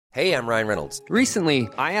Hey, I'm Ryan Reynolds. Recently,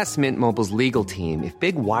 I asked Mint Mobile's legal team if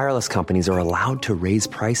big wireless companies are allowed to raise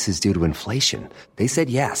prices due to inflation. They said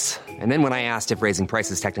yes. And then when I asked if raising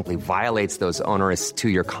prices technically violates those onerous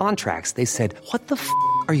two-year contracts, they said, "What the f***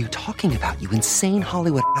 are you talking about, you insane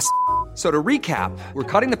Hollywood ass?" So to recap, we're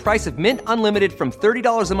cutting the price of Mint Unlimited from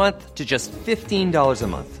 $30 a month to just $15 a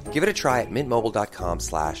month. Give it a try at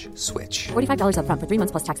mintmobile.com/switch. $45 up front for 3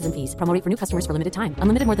 months plus taxes and fees. Promo rate for new customers for limited time.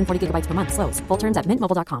 Unlimited more than 40 gigabytes per month. Slows full terms at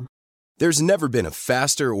mintmobile.com. There's never been a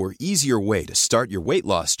faster or easier way to start your weight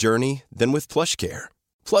loss journey than with PlushCare.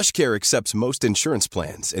 PlushCare accepts most insurance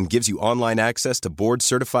plans and gives you online access to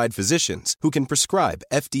board-certified physicians who can prescribe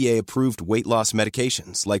FDA-approved weight loss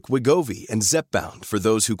medications like Wegovy and Zepbound for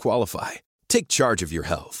those who qualify. Take charge of your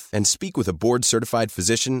health and speak with a board-certified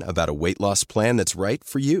physician about a weight loss plan that's right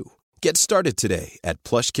for you. Get started today at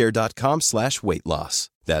plushcare.com/weight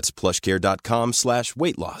loss. That's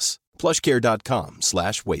plushcare.com/weight loss.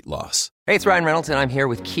 plushcare.com/weight loss. Hey, it's Ryan Reynolds, and I'm here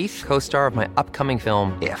with Keith, co-star of my upcoming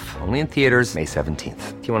film, If, only in theaters May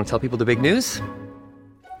 17th. Do you want to tell people the big news?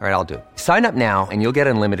 All right, I'll do it. Sign up now and you'll get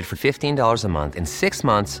unlimited for $15 a month and 6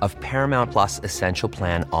 months of Paramount Plus Essential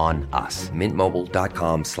Plan on us.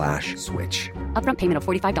 mintmobile.com/switch. Upfront payment of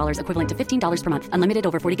 $45 equivalent to $15 per month. Unlimited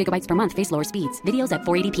over 40 gigabytes per month. Face lower speeds. Videos at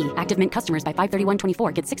 480p. Active Mint customers by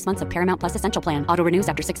 531.24 get 6 months of Paramount Plus Essential Plan. Auto renews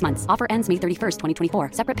after 6 months. Offer ends May 31st, 2024.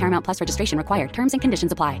 Separate Paramount Plus registration required. Terms and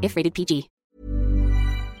conditions apply if rated PG.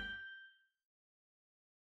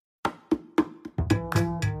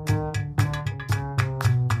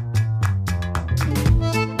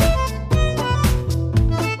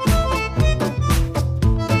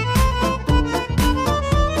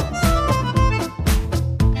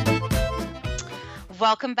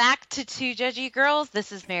 Welcome back to Two Judgy Girls.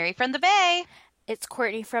 This is Mary from the Bay. It's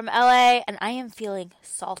Courtney from LA, and I am feeling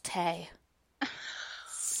salty.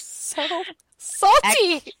 So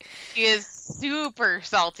salty! She is super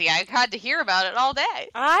salty. I had to hear about it all day.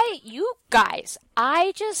 You guys,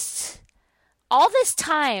 all this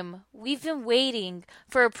time, we've been waiting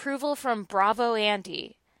for approval from Bravo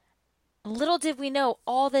Andy. Little did we know,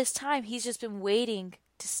 all this time, he's just been waiting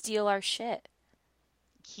to steal our shit.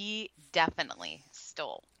 He definitely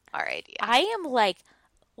stole our idea. I am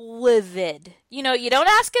livid. You know, you don't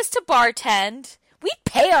ask us to bartend. We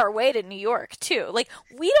pay our way to New York too.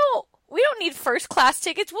 We don't need first class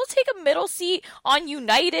tickets. We'll take a middle seat on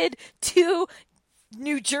United to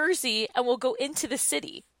New Jersey and we'll go into the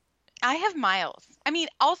city. I have miles. I mean,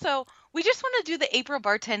 also, we just want to do the April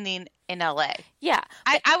bartending in LA. Yeah.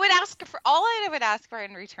 I would ask for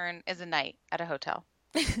in return is a night at a hotel.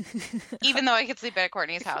 Even though I could sleep at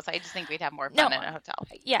Courtney's house, I just think we'd have more fun in a hotel.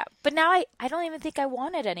 Yeah, but now I don't even think I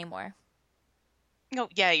want it anymore. No,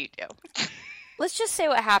 yeah, you do. Let's just say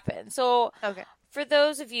what happened. So, okay. For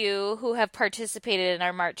those of you who have participated in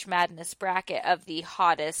our March Madness bracket of the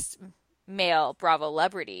hottest male Bravo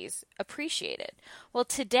celebrities, appreciate it. Well,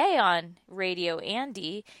 today on Radio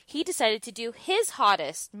Andy, he decided to do his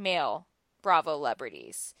hottest male Bravo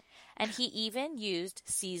celebrities. And he even used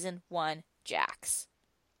season 1 Jax.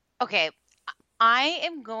 Okay, I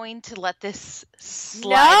am going to let this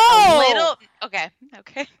slide a little. Okay.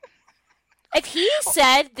 If he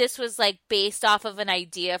said this was based off of an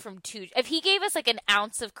idea from if he gave us an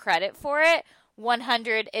ounce of credit for it,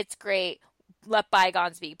 100, it's great. Let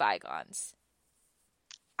bygones be bygones.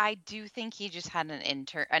 I do think he just had an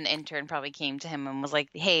intern. An intern probably came to him and was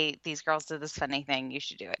like, "Hey, these girls did this funny thing. You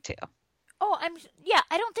should do it too." Oh, I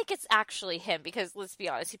don't think it's actually him because let's be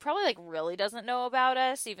honest, he probably really doesn't know about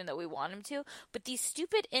us, even though we want him to. But these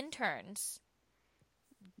stupid interns,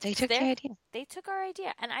 they took the idea. They took our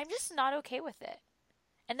idea, and I'm just not okay with it.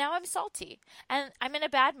 And now I'm salty, and I'm in a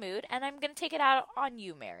bad mood, and I'm gonna take it out on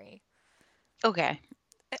you, Mary. Okay,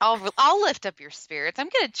 I'll lift up your spirits. I'm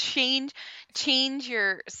gonna change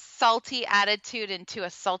your salty attitude into a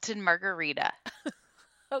salted margarita.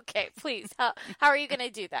 Okay, please. How are you going to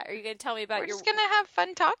do that? Are you going to tell me about We're just going to have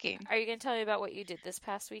fun talking. Are you going to tell me about what you did this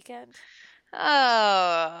past weekend?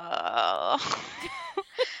 Oh.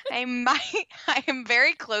 I am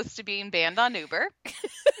very close to being banned on Uber.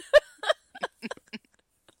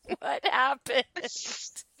 What happened?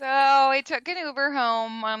 So I took an Uber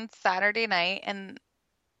home on Saturday night, and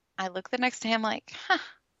I looked the next day, I'm like, how do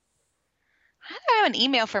I have an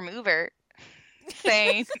email from Uber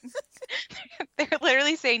saying, they're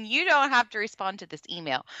literally saying, you don't have to respond to this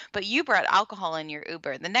email, but you brought alcohol in your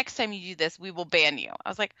Uber. The next time you do this, we will ban you. I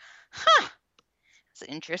was like, that's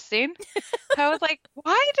interesting. I was like,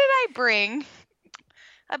 why did I bring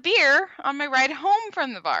a beer on my ride home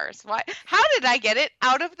from the bars. Why? How did I get it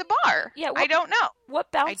out of the bar? Yeah, I don't know.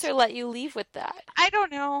 What bouncer let you leave with that? I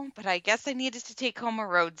don't know, but I guess I needed to take home a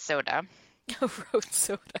road soda. A road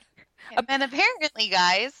soda. And then apparently,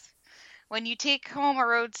 guys, when you take home a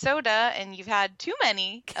road soda and you've had too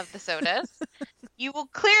many of the sodas, you will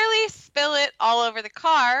clearly spill it all over the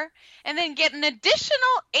car and then get an additional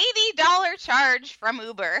 $80 charge from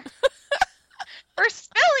Uber for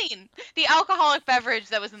spilling the alcoholic beverage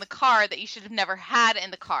that was in the car that you should have never had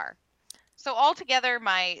in the car. So altogether,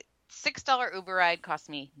 my $6 Uber ride cost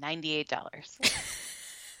me $98.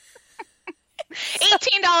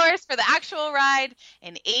 $18 for the actual ride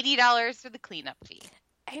and $80 for the cleanup fee.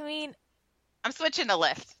 I mean, I'm switching to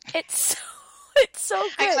Lyft. it's so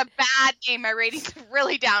good. It's a bad game. My rating's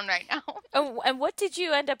really down right now. Oh, and what did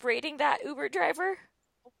you end up rating that Uber driver?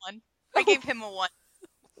 1. I gave him a 1.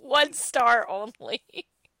 1 star only.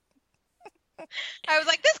 I was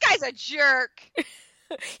like, this guy's a jerk.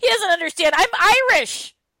 He doesn't understand. I'm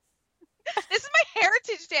Irish. This is my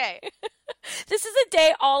Heritage Day. This is a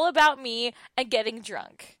day all about me and getting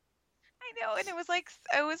drunk. I know, and it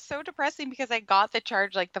was so depressing because I got the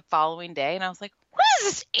charge like the following day, and I was like, what is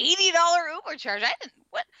this $80 Uber charge?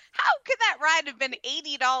 How could that ride have been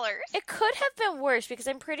 $80? It could have been worse because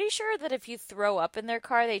I'm pretty sure that if you throw up in their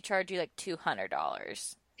car, they charge you like $200.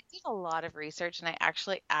 I did a lot of research, and I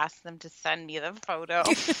actually asked them to send me the photo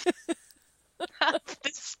of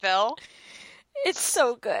the spill. It's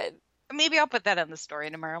so good. Maybe I'll put that on the story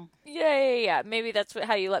tomorrow. Yeah. Maybe that's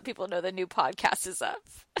how you let people know the new podcast is up.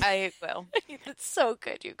 I will. It's so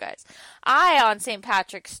good, you guys. I, on St.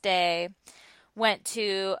 Patrick's Day, went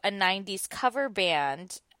to a 90s cover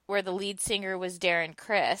band where the lead singer was Darren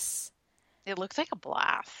Criss. It looks like a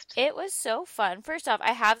blast. It was so fun. First off,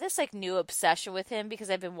 I have this like new obsession with him because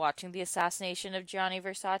I've been watching the assassination of Gianni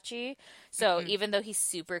Versace. So even though he's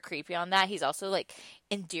super creepy on that, he's also like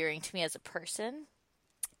endearing to me as a person.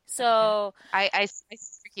 So I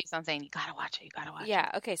keeps on saying, you gotta watch it.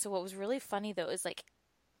 Yeah. Okay. So what was really funny though is like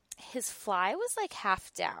his fly was like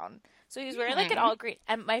half down. So he was wearing like an all green,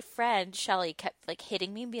 and my friend Shelly kept like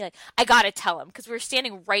hitting me and be like, I gotta tell him, because we were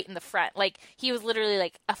standing right in the front. Like he was literally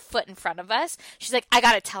like a foot in front of us. She's like, I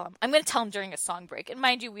gotta tell him. I'm gonna tell him during a song break. And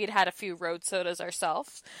mind you, we had a few road sodas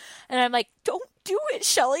ourselves. And I'm like, don't do it,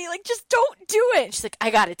 Shelly. Like, just don't do it. And she's like,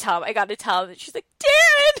 I gotta tell him. And she's like,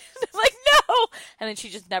 Darren. And I'm like, no. And then she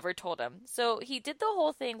just never told him. So he did the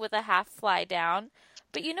whole thing with a half fly down.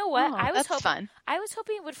 But you know what? I was hoping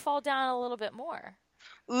it would fall down a little bit more.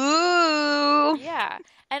 Ooh. Yeah.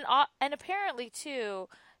 And apparently too,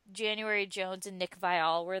 January Jones and Nick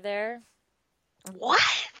Viall were there. What?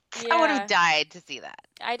 Yeah. I would have died to see that.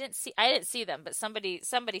 I didn't see them, but somebody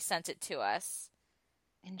sent it to us.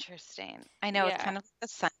 Interesting. I know, it's kind of like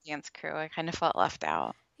the Sundance crew. I kind of felt left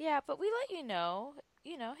out. Yeah, but we let you know,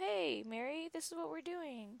 hey, Mary, this is what we're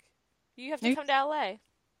doing. You have to come to LA.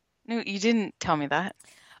 No, you didn't tell me that.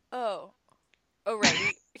 Oh,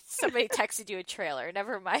 right. Somebody texted you a trailer.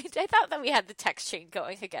 Never mind. I thought that we had the text chain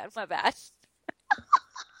going again. My bad.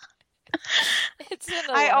 It's been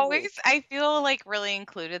I feel like really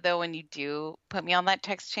included though when you do put me on that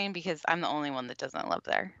text chain, because I'm the only one that doesn't live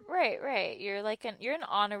there. Right. You're like you're an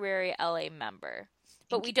honorary LA member,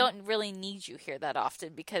 but we don't really need you here that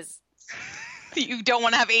often because you don't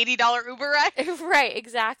want to have $80 Uber ride. Right,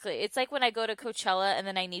 exactly. It's like when I go to Coachella and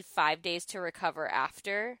then I need 5 days to recover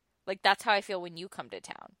after. Like that's how I feel when you come to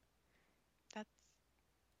town. That's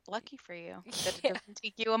lucky for you that it doesn't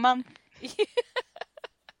take you a month.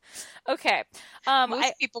 Okay.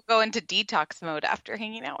 Most people go into detox mode after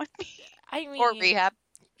hanging out with me. I mean, or rehab.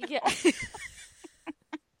 Yeah.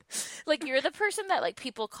 Like you're the person that like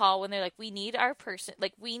people call when they're like, we need our person.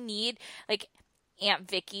 Like we need like Aunt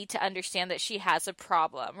Vicky to understand that she has a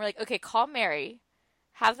problem. We're like, okay, call Mary,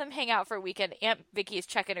 have them hang out for a weekend. Aunt Vicky is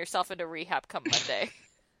checking herself into rehab come Monday.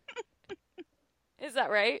 Is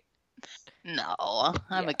that right? No,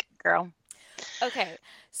 I'm a good girl. Okay,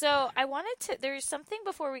 so there's something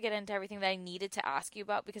before we get into everything that I needed to ask you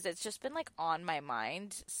about because it's just been like on my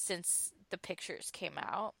mind since the pictures came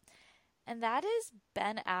out. And that is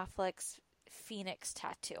Ben Affleck's Phoenix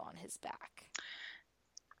tattoo on his back.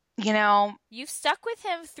 You know, you've stuck with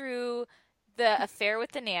him through the affair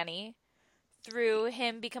with the nanny, through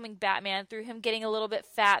him becoming Batman, through him getting a little bit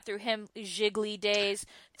fat, through him jiggly days,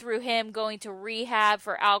 through him going to rehab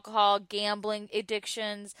for alcohol, gambling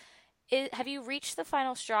addictions. Have you reached the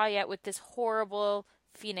final straw yet with this horrible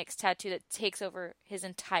Phoenix tattoo that takes over his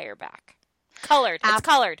entire back? Colored. It's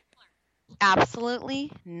colored.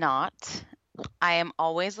 Absolutely not. I am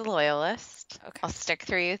always a loyalist. Okay. I'll stick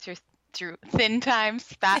through you through thin times,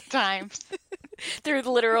 fat times. Through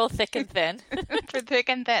the literal thick and thin. For thick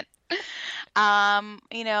and thin.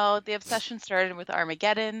 The obsession started with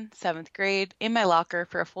Armageddon, 7th grade, in my locker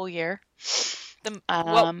for a full year.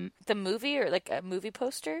 The movie or like a movie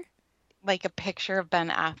poster? Like a picture of Ben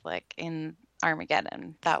Affleck in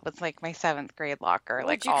Armageddon. That was like my 7th grade locker.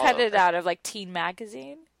 Did you cut it out of like Teen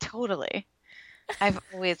Magazine? Totally. I've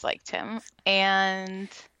always liked him. And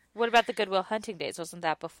what about the Good Will Hunting days? Wasn't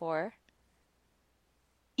that before?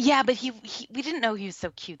 Yeah, but we didn't know he was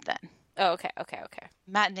so cute then. Oh, okay.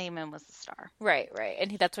 Matt Damon was the star. Right.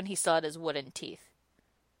 And that's when he still had his wooden teeth.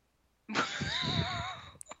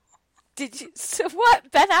 Did you? So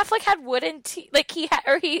what? Ben Affleck had wooden teeth, like he had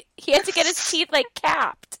to get his teeth like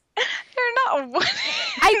capped. They're not wooden.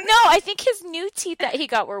 I know. I think his new teeth that he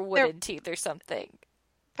got were wooden teeth or something.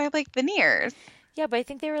 They're like veneers. Yeah, but I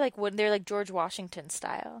think they were like wooden. They're like George Washington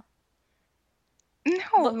style.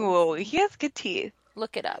 No, he has good teeth.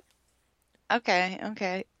 Look it up.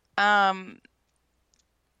 Okay.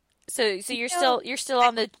 So you're still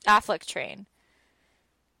on the Affleck train.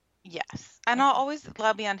 Yes, and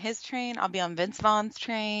I'll be on his train. I'll be on Vince Vaughn's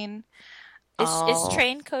train. Is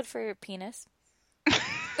train code for your penis?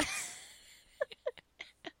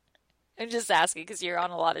 I'm just asking because you're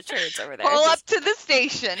on a lot of trains over there. Pull up to the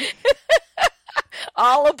station.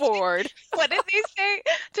 All aboard. What did they say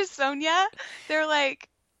to Sonia? They're like,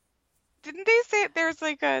 didn't they say there's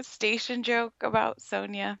like a station joke about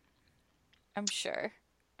Sonia? I'm sure.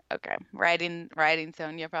 Okay, riding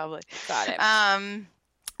Sonia probably. Got it.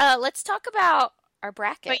 Let's talk about our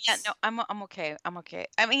brackets. But yeah, no, I'm okay.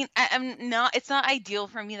 I mean, I'm not. It's not ideal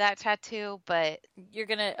for me, that tattoo, but you're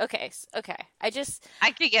gonna. Okay. I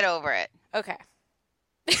could get over it. Okay.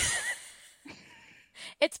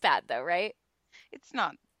 It's bad though, right? It's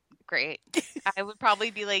not great. I would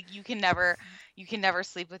probably be like, you can never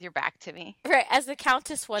sleep with your back to me. Right, as the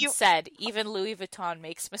Countess once said, even Louis Vuitton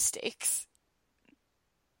makes mistakes.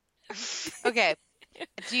 Okay.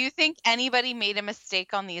 Do you think anybody made a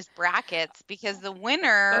mistake on these brackets? Because the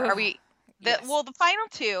winner, the final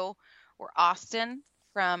two were Austin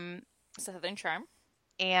from Southern Charm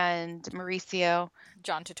and Mauricio.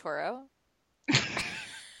 John Turturro.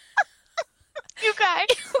 You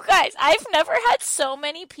guys, I've never had so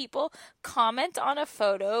many people comment on a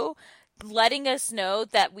photo letting us know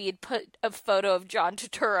that we had put a photo of John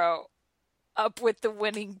Turturro up with the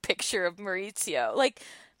winning picture of Mauricio. Like,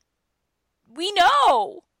 we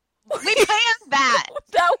know. We planned that.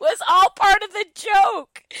 That was all part of the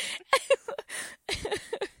joke.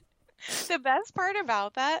 The best part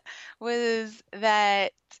about that was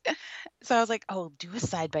that, so I was like, oh, do a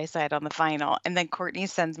side-by-side on the final. And then Courtney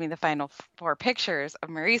sends me the final 4 pictures of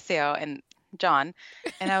Mauricio and John.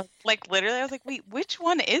 And I was like, literally, I was like, wait, which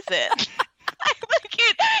one is it?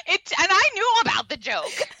 And I knew about the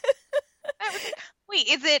joke. Wait,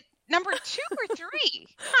 is it number 2 or 3?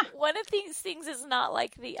 Huh. One of these things is not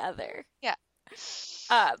like the other. Yeah.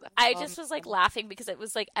 I just was like laughing because it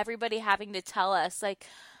was like everybody having to tell us like,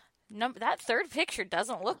 that third picture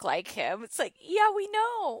doesn't look like him. It's like, yeah, we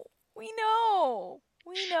know.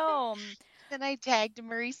 Then I tagged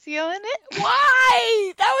Mauricio in it.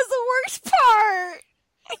 Why? That was the worst part.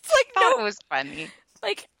 It's like, no, it was funny.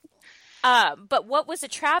 Like, but what was a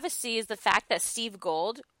travesty is the fact that Steve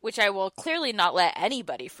Gold, which I will clearly not let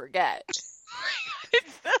anybody forget.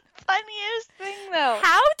 It's the funniest thing, though.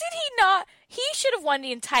 How did he not? He should have won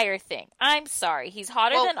the entire thing. I'm sorry. He's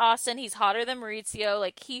hotter than Austin. He's hotter than Mauricio.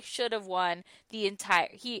 Like, he should have won the entire.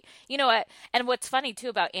 You know what? And what's funny, too,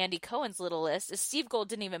 about Andy Cohen's little list is Steve Gold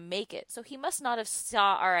didn't even make it. So he must not have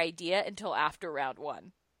saw our idea until after round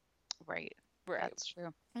 1. Right. That's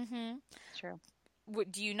true. Mm-hmm. True.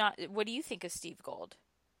 What do you think of Steve Gold?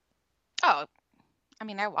 Oh, I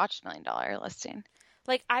mean, I watched $1 Million Listing.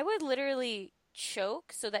 Like, I would literally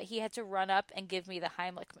choke so that he had to run up and give me the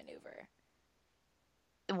Heimlich maneuver.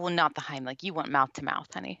 Well, not the Heimlich. You want mouth to mouth,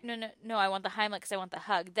 honey. No. I want the Heimlich because I want the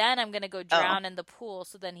hug. Then I'm going to go drown in the pool,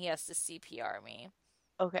 so then he has to CPR me.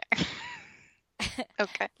 Okay.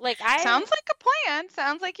 Okay. Sounds like a plan.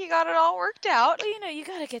 Sounds like you got it all worked out. Well, you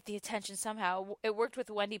got to get the attention somehow. It worked with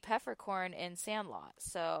Wendy Peppercorn in Sandlot,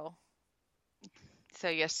 so. So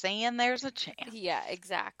you're saying there's a chance. Yeah,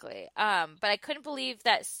 exactly. But I couldn't believe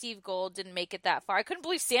that Steve Gold didn't make it that far. I couldn't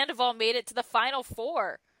believe Sandoval made it to the final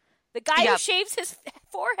 4. The guy who shaves his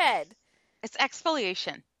forehead. It's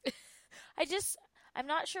exfoliation. I'm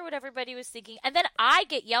not sure what everybody was thinking. And then I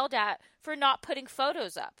get yelled at for not putting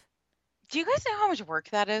photos up. Do you guys know how much work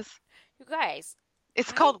that is? You guys.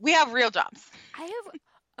 Called We Have Real Jobs. I have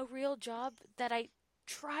a real job that I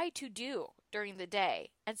try to do. during the day.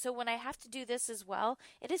 And so when I have to do this as well,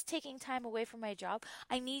 it is taking time away from my job.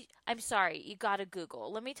 I'm sorry, you gotta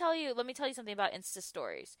Google. Let me tell you something about Insta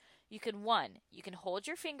stories. You can hold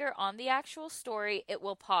your finger on the actual story, it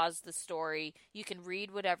will pause the story. You can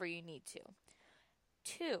read whatever you need to.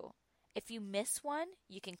 2, if you miss one,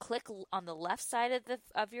 you can click on the left side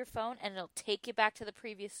of your phone and it'll take you back to the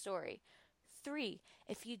previous story. 3,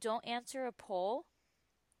 if you don't answer a poll,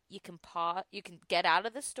 you can get out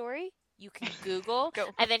of the story, you can Google,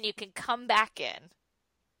 and then you can come back in.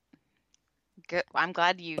 Good. I'm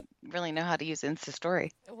glad you really know how to use Insta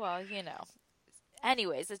Story. Well,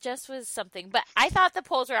 Anyways, it just was something. But I thought the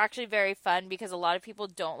polls were actually very fun because a lot of people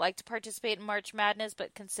don't like to participate in March Madness,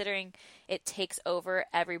 but considering it takes over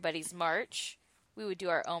everybody's March, we would do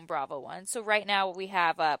our own Bravo one. So right now we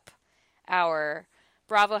have up our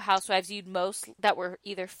Bravo housewives that were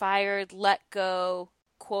either fired, let go,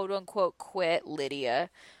 quote unquote quit.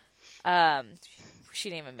 Lydia. She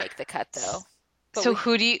didn't even make the cut though. But so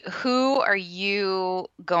who are you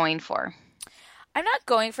going for? I'm not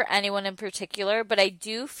going for anyone in particular, but I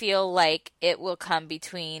do feel like it will come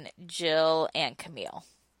between Jill and Camille.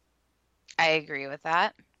 I agree with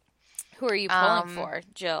that. Who are you pulling for,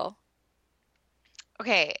 Jill?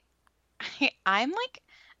 Okay, I'm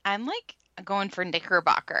going for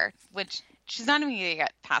Knickerbocker, which she's not even gonna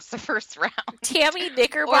get past the first round. Tammy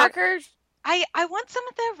Knickerbocker. I want some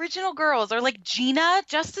of the original girls, or like Gina.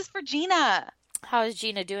 Justice for Gina. How is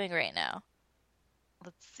Gina doing right now?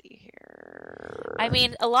 Let's see here. I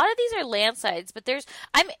mean, a lot of these are landslides, but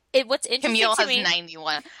what's interesting Camille to has me,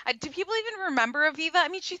 91. Do people even remember Aviva? I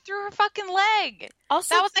mean, she threw her fucking leg.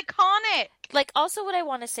 Also, that was iconic. Like, also what I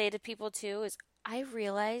want to say to people too is I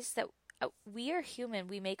realize that we are human.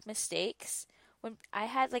 We make mistakes. When I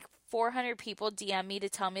had like 400 people DM me to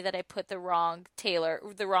tell me that I put the wrong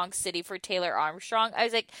city for Taylor Armstrong, I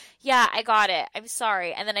was like, yeah, I got it. I'm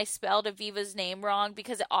sorry. And then I spelled Aviva's name wrong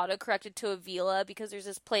because it auto-corrected to Avila because there's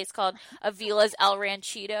this place called Avila's El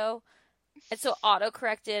Ranchito. And so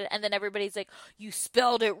auto-corrected, and then everybody's like, you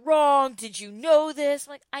spelled it wrong. Did you know this?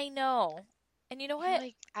 I'm like, I know. And you know what?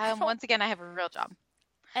 Once again, I have a real job.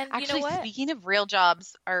 And actually, you know what? Speaking of real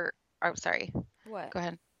jobs, sorry. What? Go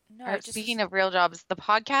ahead. No, speaking of real jobs, the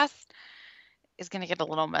podcast is going to get a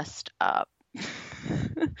little messed up.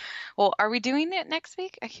 Well, are we doing it next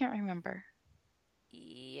week? I can't remember.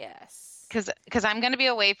 Yes. Because I'm going to be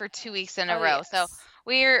away for 2 weeks in a row. Yes. So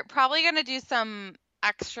we're probably going to do some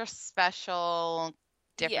extra special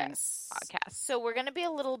different podcasts. So we're going to be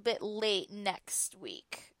a little bit late next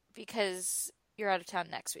week because you're out of town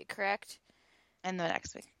next week, correct? And the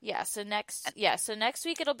next week. So next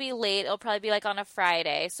week it'll be late. It'll probably be like on a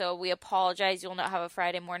Friday. So we apologize. You'll not have a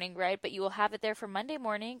Friday morning, right? But you will have it there for Monday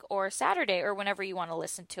morning or Saturday or whenever you want to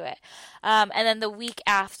listen to it. And then the week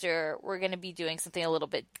after, we're going to be doing something a little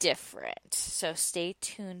bit different. So stay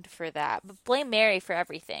tuned for that. But blame Mary for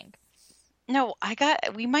everything. No,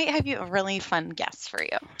 we might have a really fun guest for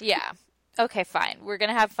you. Yeah. Okay, fine. We're going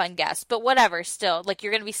to have fun guests. But whatever, still. Like,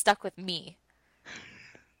 you're going to be stuck with me.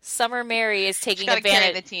 Summer Mary is taking advantage.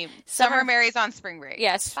 Carry the team. Summer Mary's on spring break.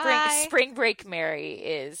 Yes, spring break Mary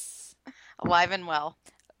is alive and well.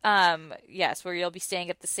 Yes, where you'll be staying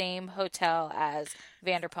at the same hotel as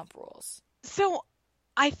Vanderpump Rules. So,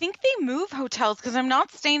 I think they move hotels because I'm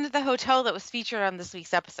not staying at the hotel that was featured on this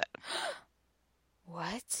week's episode.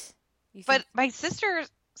 What? But my sister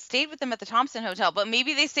stayed with them at the Thompson Hotel, but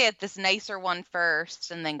maybe they stay at this nicer one first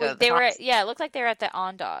and then go to the Thompson. It looked like they were at the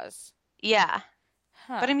Andaz. Yeah.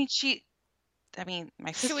 Huh. But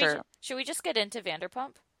my sister. Should we just get into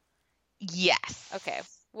Vanderpump? Yes. Okay.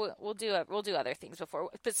 We'll do other things before,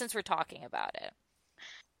 but since we're talking about it.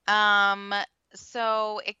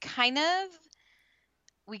 So it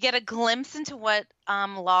we get a glimpse into what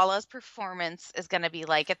Lala's performance is going to be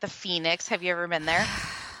like at the Phoenix. Have you ever been there?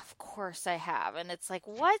 Of course I have. And it's like,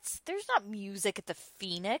 what? There's not music at the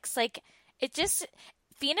Phoenix. Like,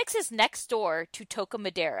 Phoenix is next door to Toca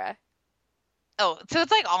Madera. Oh, so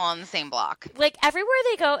it's like all on the same block. Like everywhere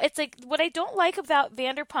they go, it's like what I don't like about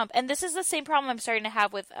Vanderpump, and this is the same problem I'm starting to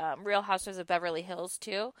have with Real Housewives of Beverly Hills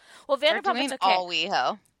too. Well, Vanderpump is okay, all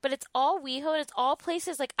WeHo, but it's all WeHo, and it's all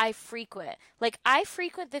places like I frequent. Like I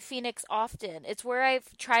frequent the Phoenix often. It's where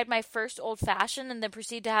I've tried my first old fashioned, and then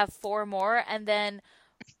proceed to have 4 more, and then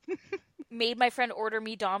made my friend order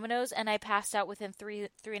me Domino's, and I passed out within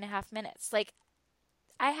 3.5 minutes. Like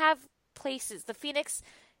I have places. The Phoenix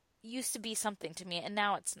used to be something to me, and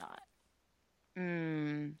now it's not.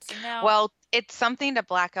 So now, well, it's something to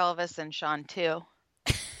Black Elvis and Sean too.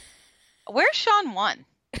 Where's Sean 1?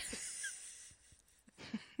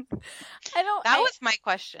 That was my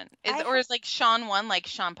question. Or is like Sean 1 like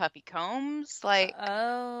Sean Puffy Combs? Like,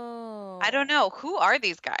 oh, I don't know. Who are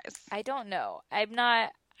these guys? I don't know.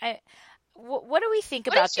 What do we think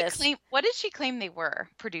about this? What did she claim they were?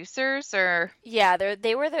 Producers or? Yeah,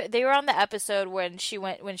 they were on the episode when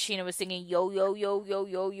Sheena was singing yo yo yo yo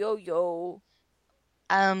yo yo yo.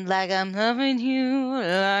 Like I'm loving you,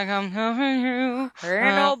 like I'm loving you.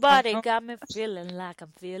 Ain't nobody got me feeling like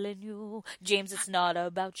I'm feeling you. James, it's not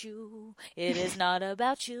about you. It is not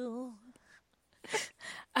about you.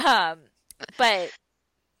 But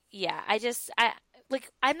yeah,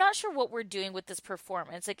 I'm not sure what we're doing with this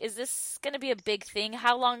performance. Like, is this going to be a big thing?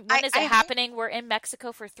 How long? When is it happening? We're in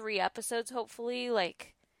Mexico for 3 episodes, hopefully.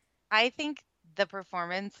 Like, I think the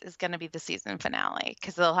performance is going to be the season finale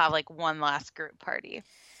because they'll have like one last group party.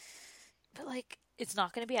 But like, it's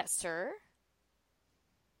not going to be at SUR?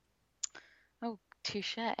 Oh,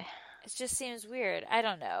 touche. It just seems weird. I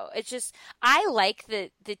don't know. It's just, I like the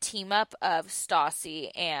team up of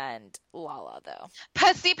Stassi and Lala though.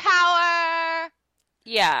 Pussy power!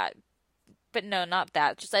 Yeah, but no, not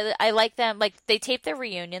that. Just I like them. Like, they taped their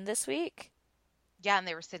reunion this week. Yeah, and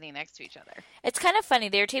they were sitting next to each other. It's kind of funny.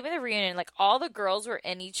 They were taping the reunion. Like, all the girls were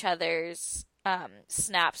in each other's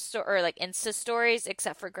snaps or like Insta stories,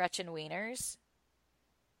 except for Gretchen Wieners.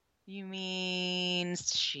 You mean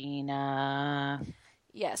Sheena?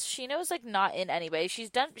 Yes, Sheena was like not in anybody.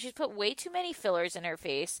 She's put way too many fillers in her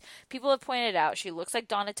face. People have pointed out she looks like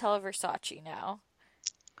Donatella Versace now.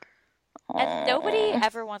 Aww. And nobody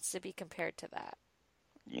ever wants to be compared to that.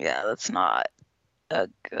 Yeah, that's not a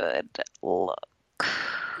good look.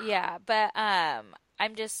 Yeah, but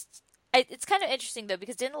it's kind of interesting though,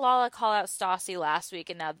 because didn't Lala call out Stassi last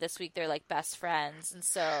week, and now this week they're like best friends, and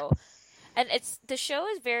so, and the show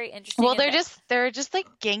is very interesting. Well, they're just like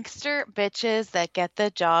gangster bitches that get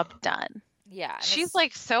the job done. Yeah, she's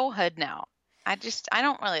like so hood now. I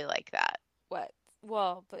don't really like that. What?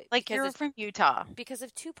 Well, but like you're from Utah because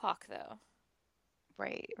of Tupac though.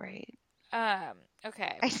 Right.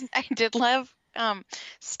 Okay. I did love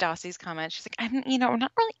Stassi's comment. She's like, I'm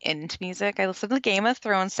not really into music. I listen to the Game of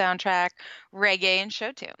Thrones soundtrack, reggae, and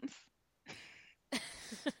show tunes.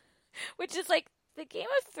 Which is like, the Game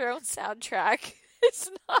of Thrones soundtrack is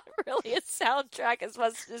not really a soundtrack as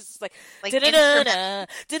much as just like da-da-da-da,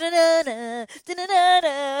 da-da-da-da,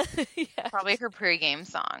 da-da-da-da. Yeah. Probably her pregame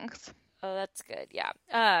songs. Oh, that's good.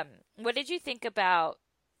 Yeah. What did you think about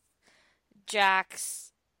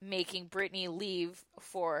Jax making Brittany leave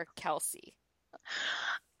for Kelsey?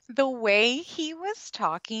 The way he was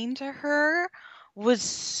talking to her was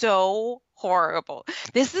so horrible.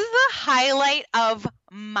 This is the highlight of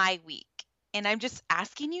my week. And I'm just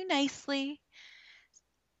asking you nicely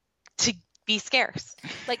to be scarce.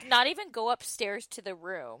 Like, not even go upstairs to the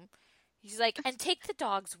room. He's like, and take the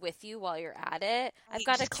dogs with you while you're at it. I've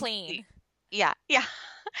got to clean. Yeah.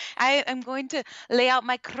 I'm going to lay out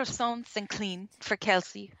my croissants and clean for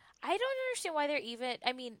Kelsey. I don't understand why they're even...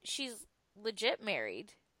 I mean, she's legit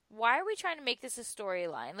married. Why are we trying to make this a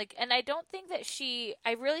storyline? Like, and I don't think that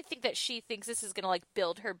I really think that she thinks this is going to, like,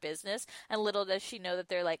 build her business, and little does she know that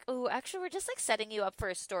they're like, oh, actually, we're just, like, setting you up for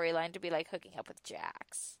a storyline to be, like, hooking up with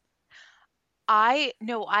Jax. I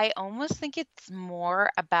almost think it's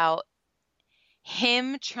more about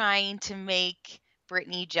him trying to make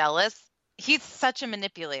Brittany jealous. He's such a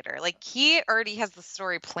manipulator. Like, he already has the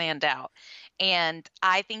story planned out, and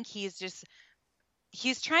I think he's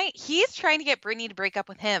trying to get Brittany to break up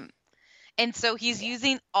with him. And so he's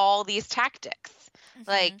using all these tactics. Mm-hmm.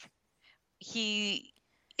 Like, he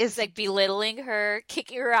is like belittling her,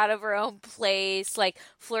 kicking her out of her own place, like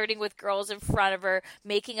flirting with girls in front of her,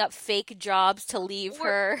 making up fake jobs to leave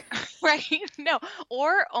her. Right. No.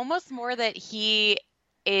 Or almost more that he's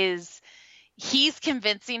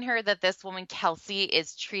convincing her that this woman, Kelsey,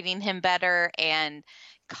 is treating him better and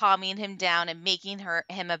calming him down and making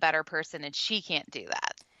him a better person, and she can't do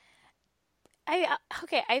that.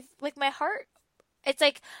 I've like, my heart, it's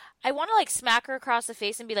like I want to like smack her across the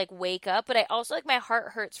face and be like, wake up, but I also, like, my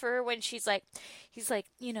heart hurts for her when he's like,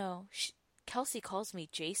 Kelsey calls me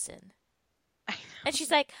Jason, and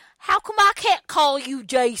she's like, how come I can't call you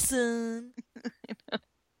Jason?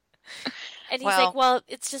 And he's like, well,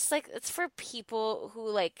 it's just like, it's for people who,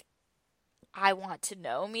 like, I want to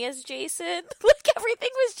know me as Jason. Like, everything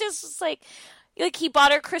was just like he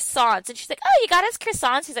bought her croissants, and she's like, oh, you got us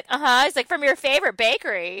croissants? He's like, uh-huh. He's like, from your favorite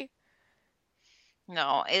bakery.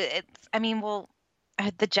 No,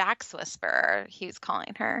 the Jax Whisperer, he was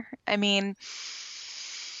calling her. I mean,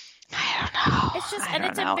 I don't know. It's just, and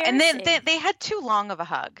it's embarrassing. And then they had too long of a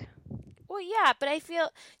hug. Well, yeah, but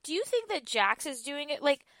do you think that Jax is doing it?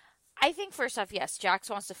 Like, I think first off, yes, Jax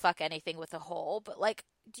wants to fuck anything with a hole, but like,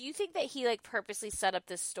 do you think that he like purposely set up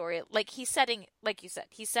this story? Like he's setting, like you said,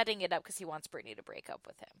 he's setting it up because he wants Brittany to break up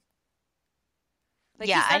with him. Like,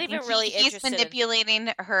 yeah, he's not I even think really he's interested manipulating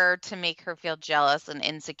her to make her feel jealous and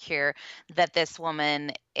insecure that this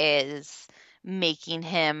woman is making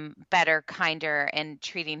him better, kinder, and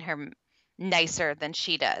treating her nicer than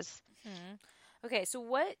she does. Okay, so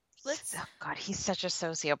what? Oh God, he's such a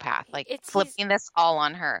sociopath. Like He's flipping this all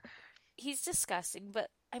on her. he's disgusting, but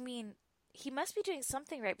I mean, he must be doing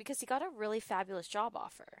something right because he got a really fabulous job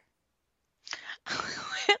offer.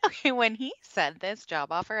 Okay, when he said this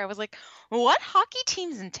job offer, I was like, what hockey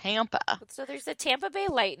team's in Tampa? So there's the Tampa Bay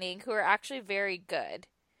Lightning, who are actually very good.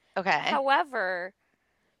 Okay. However,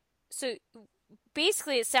 so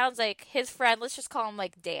basically it sounds like his friend, let's just call him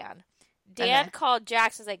like Dan. Dan called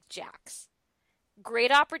Jax and was like, Jax,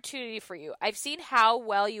 great opportunity for you. I've seen how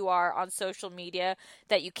well you are on social media,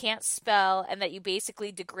 that you can't spell and that you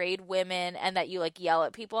basically degrade women and that you like yell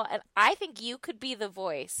at people. And I think you could be the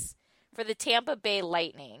voice for the Tampa Bay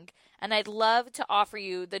Lightning. And I'd love to offer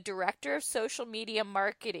you the director of social media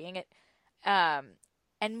marketing and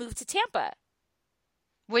move to Tampa.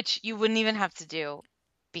 Which you wouldn't even have to do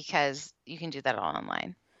because you can do that all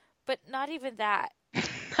online. But not even that.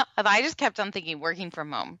 I just kept on thinking working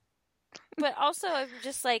from home. But also, I'm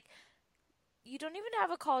just like, you don't even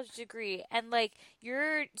have a college degree, and like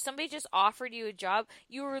somebody just offered you a job.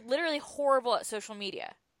 You were literally horrible at social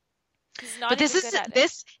media. He's not. But this even is good at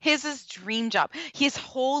it. his dream job. His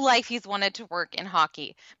whole life he's wanted to work in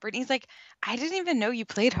hockey. Brittany's like, I didn't even know you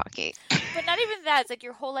played hockey. But not even that. It's like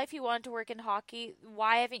your whole life you wanted to work in hockey.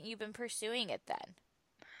 Why haven't you been pursuing it then?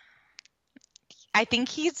 I think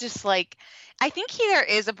he's just like, there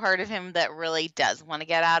is a part of him that really does want to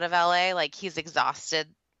get out of LA. Like he's exhausted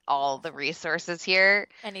all the resources here.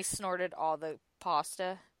 And he snorted all the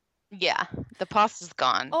pasta. Yeah, the pasta's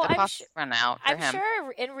gone. Oh, the pasta's run out for him. I'm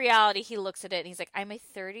sure in reality he looks at it and he's like, I'm a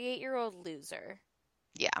 38-year-old loser.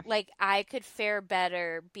 Yeah. Like, I could fare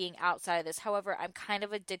better being outside of this. However, I'm kind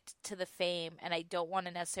of addicted to the fame, and I don't want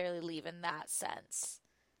to necessarily leave in that sense.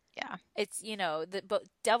 Yeah. It's, but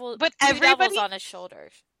But devils on his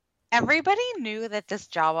shoulders. Everybody knew that this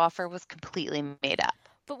job offer was completely made up.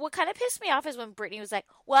 But what kind of pissed me off is when Brittany was like,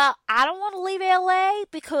 well, I don't want to leave LA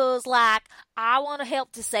because, like, I want to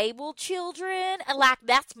help disabled children, and, like,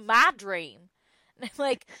 that's my dream. And I'm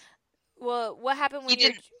like, well, what happened when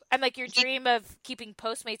your dream of keeping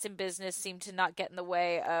Postmates in business seemed to not get in the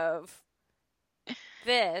way of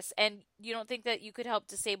this, and you don't think that you could help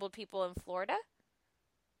disabled people in Florida?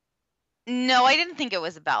 No, I didn't think it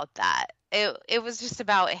was about that. It was just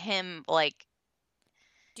about him, like,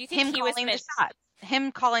 do you think him calling the shots.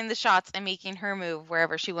 Him calling the shots and making her move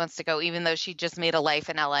wherever she wants to go, even though she just made a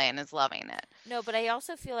life in LA and is loving it. No, but I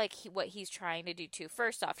also feel like what he's trying to do too.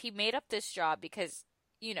 First off, he made up this job because,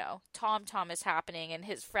 Tom is happening, and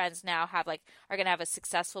his friends now are going to have a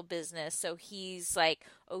successful business. So he's like,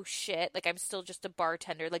 oh shit, like I'm still just a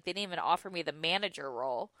bartender. Like they didn't even offer me the manager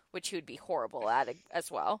role, which he would be horrible at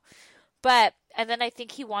as well. And then I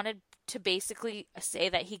think he wanted to basically say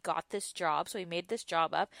that he got this job, so he made this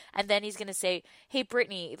job up, and then he's going to say, hey,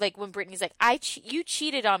 Brittany, like when Brittany's like, you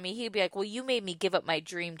cheated on me, he'd be like, well, you made me give up my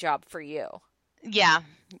dream job for you. Yeah.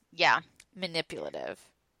 Manipulative.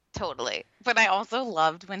 Totally. But I also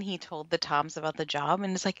loved when he told the Toms about the job,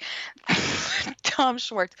 and it's like, Tom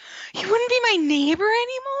Schwartz, you wouldn't be my neighbor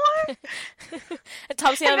anymore? And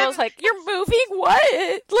Tom Sandoval's like, you're moving?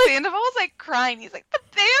 What? Like, Sandoval's like crying. He's like, the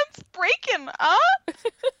band's breaking up?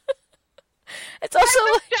 It's also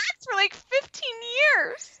Jax for like 15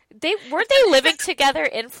 years. Weren't they living together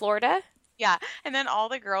in Florida? Yeah. And then all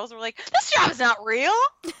the girls were like, this job's not real.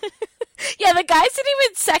 Yeah, the guys didn't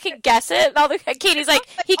even second guess it. Katie's like,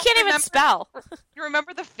 he can't even spell. You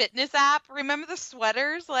remember the fitness app? Remember the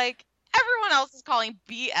sweaters? Like, everyone else is calling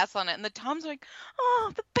BS on it. And the Toms are like,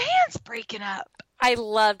 oh, the band's breaking up. I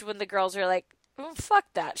loved when the girls were like, fuck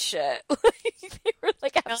that shit. They were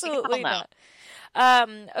like, absolutely not.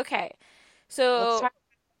 Okay. So,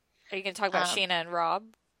 are you going to talk about Sheena and Rob?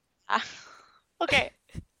 Okay.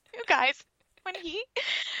 You guys,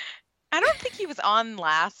 I don't think he was on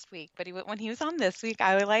last week, but when he was on this week,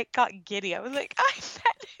 I got giddy. I was like, I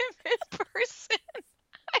met him in person.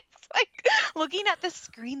 I was like looking at the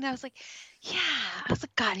screen, and I was like, yeah. I was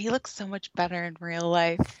like, God, he looks so much better in real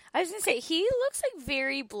life. I was going to say, he looks like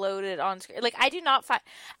very bloated on screen. Like, I do not find,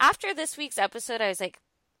 after this week's episode, I was like,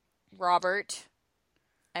 Robert,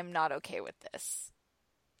 I'm not okay with this.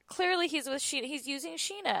 Clearly he's with Sheena. He's using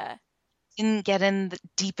Sheena. Didn't get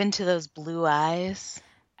deep into those blue eyes.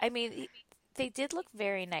 I mean, they did look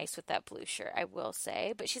very nice with that blue shirt, I will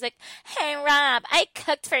say. But she's like, "Hey, Rob, I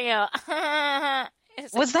cooked for you."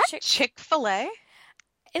 Was that Chick-fil-A?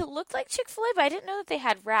 It looked like Chick-fil-A, but I didn't know that they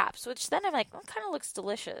had wraps, which then I'm like, oh, kind of looks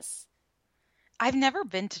delicious. I've never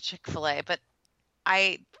been to Chick-fil-A, but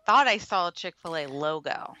I thought I saw a Chick-fil-A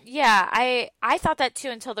logo. Yeah, I thought that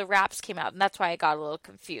too until the wraps came out, and that's why I got a little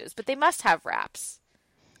confused. But they must have wraps.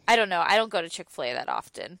 I don't know. I don't go to Chick-fil-A that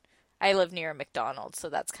often. I live near a McDonald's, so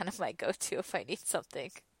that's kind of my go-to if I need something.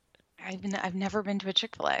 I've never been to a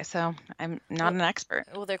Chick-fil-A, so I'm not an expert.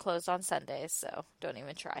 Well, they're closed on Sundays, so don't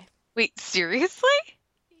even try. Wait, seriously?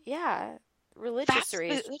 Yeah, religious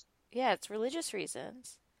reasons. Yeah, it's religious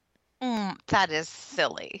reasons. That is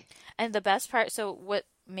silly. And the best part, so what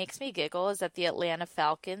makes me giggle is that the Atlanta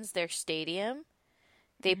Falcons, their stadium,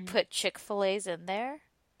 they put Chick-fil-A's in there.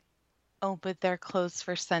 Oh, but they're closed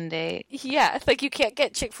for Sunday. Yeah, like you can't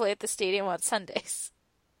get Chick-fil-A at the stadium on Sundays.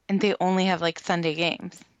 And they only have like Sunday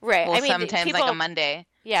games. Right. Well, I mean, sometimes people, like a Monday.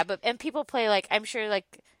 Yeah, and people play like, I'm sure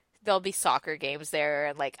like there'll be soccer games there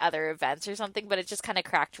and like other events or something, but it just kind of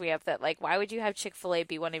cracked me up that like, why would you have Chick-fil-A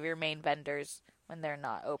be one of your main vendors when they're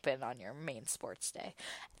not open on your main sports day?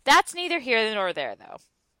 That's neither here nor there, though.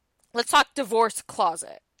 Let's talk divorce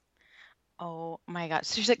closet. Oh my gosh.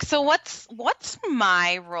 So she's like, so what's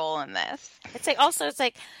my role in this? It's like, also, it's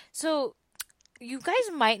like, so you guys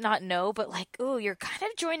might not know, but like, oh, you're kind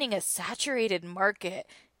of joining a saturated market.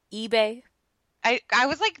 eBay. I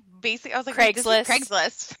was like, I was like, Craigslist.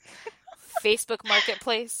 Craigslist. Facebook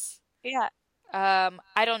Marketplace. Yeah.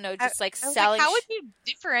 I don't know, just like selling. Like, how would you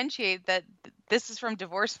differentiate that this is from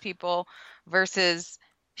divorced people versus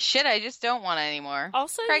shit I just don't want anymore?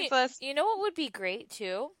 Also, Craigslist. You know what would be great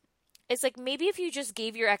too? It's like maybe if you just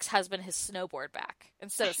gave your ex-husband his snowboard back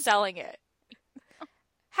instead of selling it.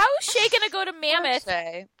 How is Shay gonna go to Mammoth?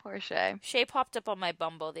 Poor Shay. Shay popped up on my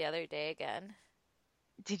Bumble the other day again.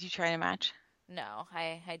 Did you try to match? No,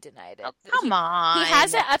 I denied it. Oh, come on. He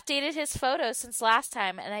hasn't updated his photos since last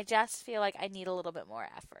time, and I just feel like I need a little bit more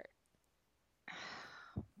effort.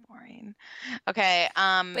 Boring. Okay.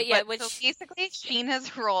 But yeah, so basically,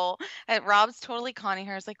 Sheena's role at Rob's totally conning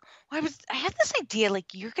her is like, well, I had this idea,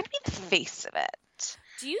 like you're gonna be the face of it.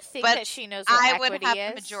 Do you think that she knows what I equity would have is?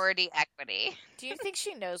 the majority equity. Do you think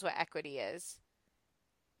she knows what equity is?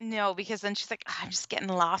 No, because then she's like, I'm just getting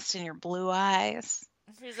lost in your blue eyes.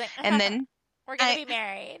 She's like, and then we're gonna be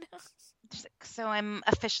married. She's like, so I'm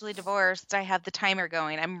officially divorced. I have the timer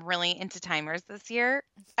going. I'm really into timers this year.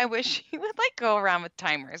 I wish he would like go around with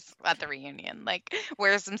timers at the reunion, like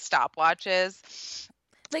wear some stopwatches.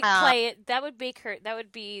 Like play it. That would make her. That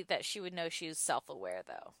would be that she would know she's self-aware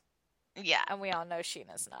though. Yeah, and we all know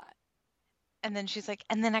Sheena's not. And then she's like,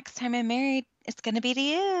 and the next time I'm married, it's going to be to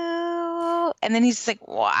you. And then he's just like,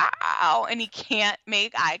 wow. And he can't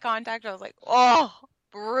make eye contact. I was like, oh,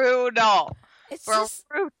 brutal. It's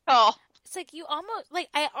brutal. It's like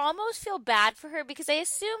I almost feel bad for her because I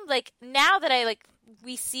assume like now that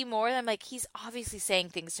we see more of them, like he's obviously saying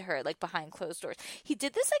things to her like behind closed doors. He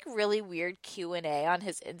did this like really weird Q&A on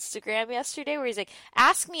his Instagram yesterday where he's like,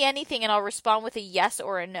 ask me anything and I'll respond with a yes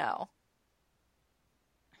or a no.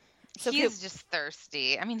 So he's just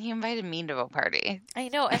thirsty. I mean, he invited me to a party. I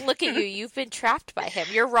know, and look at you. You've been trapped by him.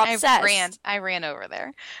 You're obsessed. I ran over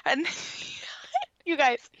there. And you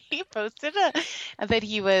guys, he posted that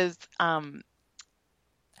he was at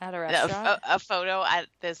a restaurant. A photo at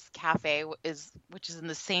this cafe which is in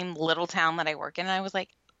the same little town that I work in. And I was like,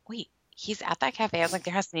 wait, he's at that cafe. I was like,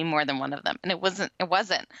 there has to be more than one of them. And it wasn't.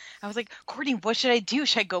 I was like, Courtney, what should I do?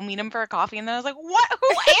 Should I go meet him for a coffee? And then I was like, what? Who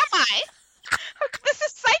am I? This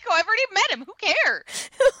is psycho. I've already met him. Who cares?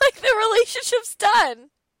 Like the relationship's done.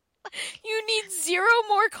 You need zero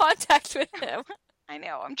more contact with him. I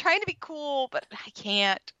know. I'm trying to be cool, but I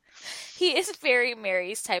can't. He is very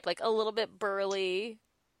Mary's type, like a little bit burly.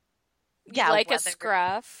 Yeah, like weathered. a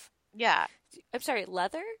scruff. Yeah. I'm sorry,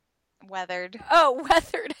 leather? Weathered. Oh,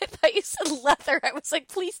 weathered. I thought you said leather. I was like,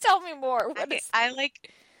 please tell me more.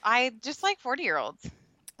 I just like 40-year-olds.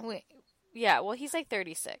 Wait. Yeah, well, he's like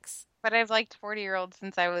 36. But I've liked 40-year-olds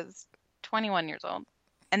since I was 21 years old.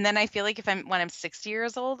 And then I feel like when I'm 60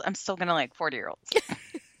 years old, I'm still going to like 40-year-olds.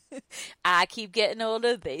 I keep getting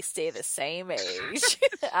older. They stay the same age.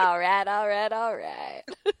 All right.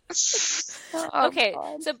 Okay,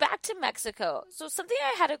 God. So back to Mexico. So something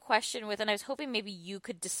I had a question with, and I was hoping maybe you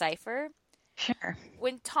could decipher. Sure.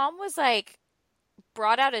 When Tom was like,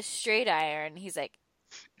 brought out a straight iron, he's like,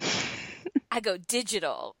 I go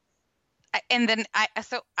digital. And then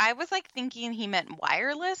I was like thinking he meant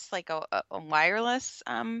wireless, like a wireless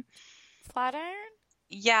flat iron.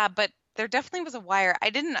 Yeah, but there definitely was a wire. I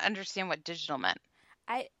didn't understand what digital meant.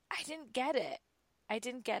 I didn't get it.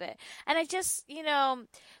 And I just,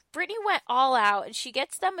 Brittany went all out and she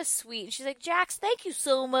gets them a sweet. And she's like, Jax, thank you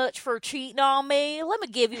so much for cheating on me. Let me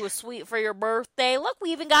give you a sweet for your birthday. Look,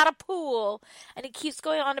 we even got a pool. And it keeps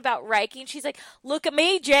going on about Reiki. And she's like, look at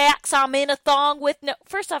me, Jax. I'm in a thong with no...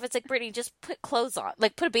 First off, it's like, Brittany, just put clothes on.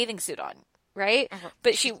 Like, put a bathing suit on. Right?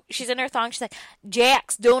 But she's in her thong. She's like,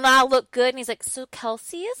 Jax, don't I look good? And he's like, so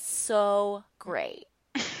Kelsey is so great.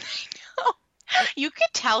 You could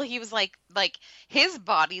tell he was like his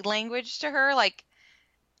body language to her, like,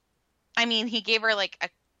 I mean, he gave her like a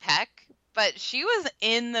peck, but she was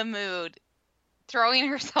in the mood, throwing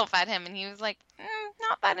herself at him, and he was like,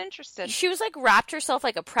 not that interested. She was like wrapped herself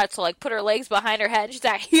like a pretzel, like put her legs behind her head. And she's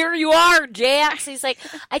like, here you are, Jax. He's like,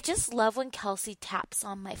 I just love when Kelsey taps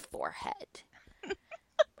on my forehead.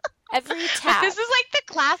 Every tap. But this is like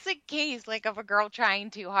the classic case, like, of a girl trying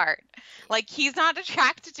too hard. Like, he's not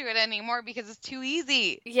attracted to it anymore because it's too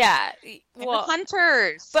easy. Yeah. Well,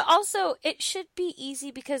 hunters. But also, it should be easy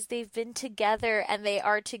because they've been together and they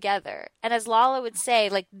are together. And as Lala would say,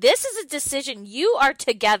 like, this is a decision. You are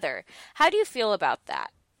together. How do you feel about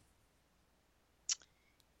that?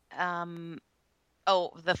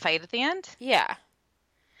 The fight at the end? Yeah.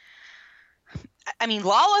 I mean,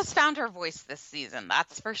 Lala's found her voice this season,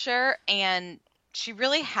 that's for sure. And she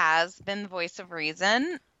really has been the voice of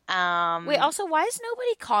reason. Wait, also, why is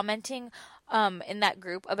nobody commenting in that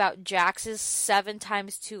group about Jax's 7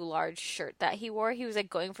 times too large shirt that he wore? He was like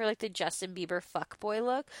going for like the Justin Bieber fuckboy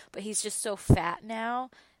look, but he's just so fat now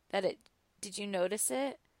that it... Did you notice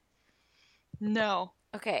it? No.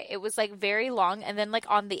 Okay, it was like very long, and then like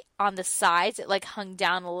on the sides, it like hung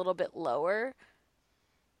down a little bit lower.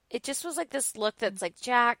 It just was like this look that's like,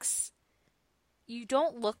 Jax, you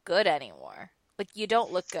don't look good anymore. Like, you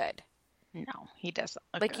don't look good. No, he doesn't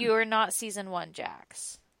look like, good. you are not season 1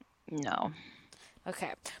 Jax. No.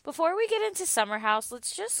 Okay. Before we get into Summer House,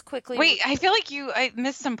 let's just quickly... Wait, I feel like I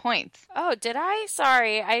missed some points. Oh, did I?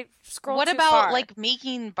 Sorry, I scrolled too What about, far. like,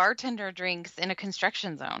 making bartender drinks in a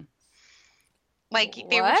construction zone? Like,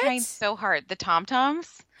 they were trying so hard. The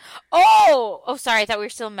Tom-Toms? Oh, sorry, I thought we were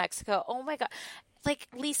still in Mexico. Oh, my God. Like,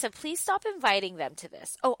 Lisa, please stop inviting them to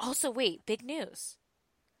this. Oh, also, wait, big news.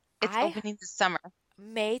 It's opening this summer.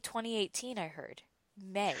 May 2018, I heard.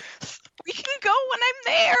 May. We can go when I'm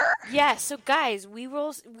there. Yeah, so guys,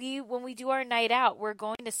 when we do our night out, we're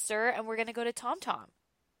going to Sir and we're going to go to Tom Tom.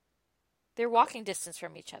 They're walking distance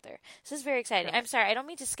from each other. This is very exciting. I'm sorry, I don't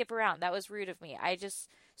mean to skip around. That was rude of me. I just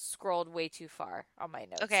scrolled way too far on my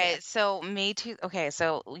notes. Okay, so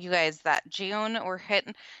so you guys, that June, we're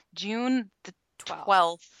hitting June the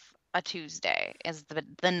 12th, a Tuesday, is the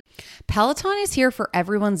Peloton is here for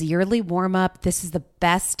everyone's yearly warm-up. This is the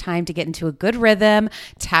best time to get into a good rhythm,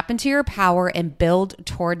 tap into your power, and build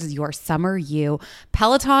towards your summer you.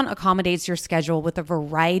 Peloton accommodates your schedule with a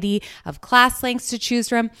variety of class lengths to choose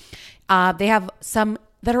from. They have some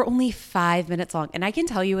that are only 5 minutes long. And I can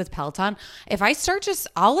tell you with Peloton, if I start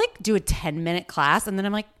I'll like do a 10-minute class and then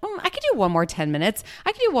I'm like, I could do one more 10 minutes.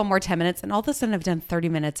 I could do one more 10 minutes. And all of a sudden I've done 30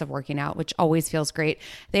 minutes of working out, which always feels great.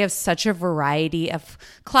 They have such a variety of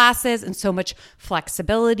classes and so much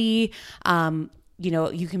flexibility.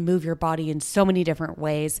 You can move your body in so many different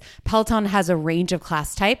ways. Peloton has a range of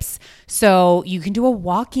class types. So you can do a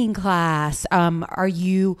walking class. Are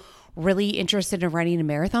you really interested in running a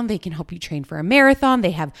marathon? They can help you train for a marathon.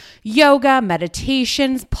 They have yoga,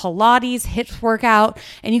 meditations, Pilates, HIIT workout,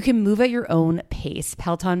 and you can move at your own pace.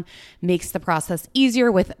 Peloton makes the process easier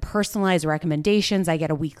with personalized recommendations. I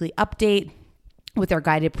get a weekly update with their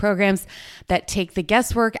guided programs that take the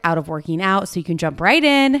guesswork out of working out so you can jump right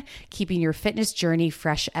in, keeping your fitness journey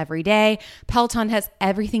fresh every day. Peloton has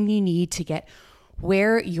everything you need to get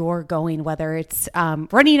where you're going, whether it's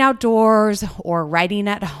running outdoors or riding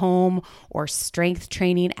at home or strength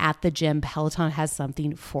training at the gym. Peloton has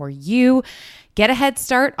something for you. Get a head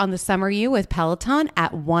start on the summer you with Peloton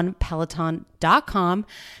at onepeloton.com.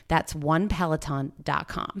 That's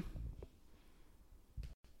onepeloton.com.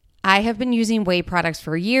 I have been using Ouai products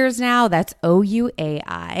for years now. That's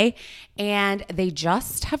OUAI. And they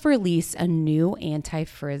just have released a new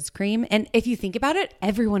anti-frizz cream. And if you think about it,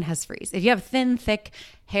 everyone has frizz. If you have thin, thick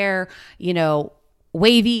hair,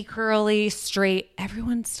 wavy, curly, straight,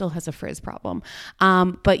 everyone still has a frizz problem.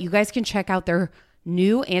 But you guys can check out their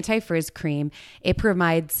new anti-frizz cream. It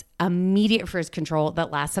provides immediate frizz control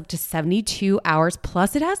that lasts up to 72 hours.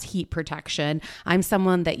 Plus it has heat protection. I'm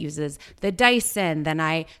someone that uses the Dyson, then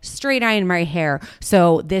I straight iron my hair.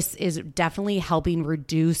 So this is definitely helping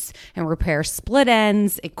reduce and repair split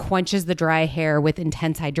ends. It quenches the dry hair with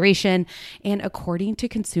intense hydration. And according to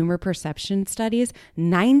consumer perception studies,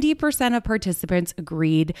 90% of participants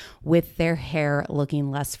agreed with their hair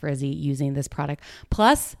looking less frizzy using this product.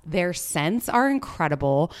 Plus, their scents are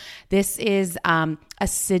incredible. This is a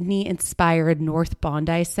Sydney-inspired North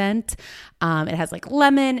Bondi scent. It has like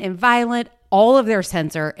lemon and violet. All of their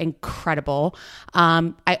scents are incredible.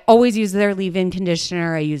 I always use their leave-in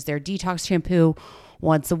conditioner. I use their detox shampoo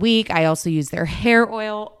once a week. I also use their hair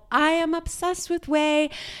oil. I am obsessed with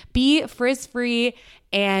Ouai. Be frizz-free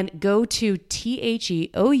and go to THEOUAI.com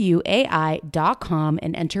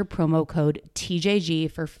and enter promo code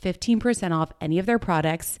TJG for 15% off any of their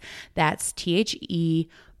products. That's THEOUAI.com,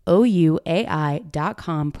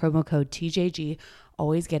 promo code TJG.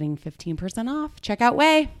 Always getting 15% off. Check out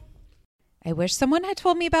Ouai. I wish someone had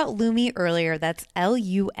told me about Lume earlier. That's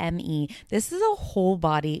Lume. This is a whole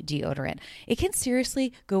body deodorant. It can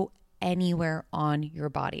seriously go anywhere on your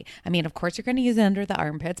body. I mean, of course, you're going to use it under the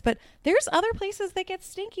armpits, but there's other places that get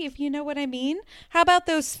stinky, if you know what I mean. How about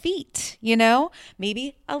those feet? You know,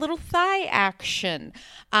 maybe a little thigh action.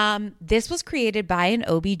 This was created by an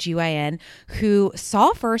OBGYN who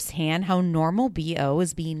saw firsthand how normal BO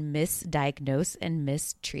is being misdiagnosed and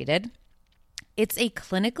mistreated. It's a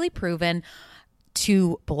clinically proven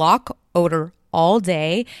to block odor all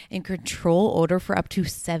day and control odor for up to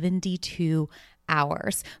 72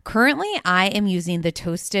 hours. Currently, I am using the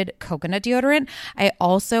Toasted Coconut deodorant. I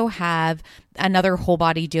also have another whole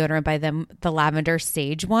body deodorant by them, the Lavender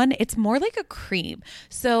Sage one. It's more like a cream.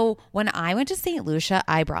 So when I went to St. Lucia,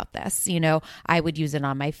 I brought this. You know, I would use it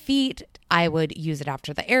on my feet. I would use it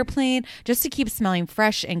after the airplane just to keep smelling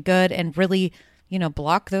fresh and good and really, you know,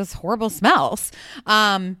 block those horrible smells.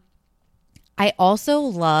 I also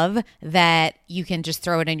love that you can just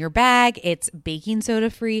throw it in your bag. It's baking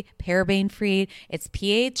soda free, paraben free. It's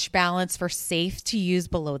pH balanced for safe to use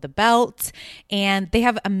below the belt. And they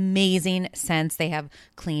have amazing scents. They have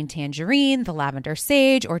clean tangerine, the lavender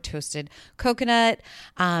sage, or toasted coconut.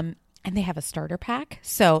 And they have a starter pack.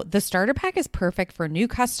 So the starter pack is perfect for new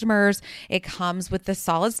customers. It comes with the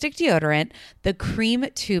solid stick deodorant, the cream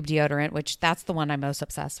tube deodorant, which that's the one I'm most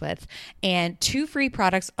obsessed with, and 2 free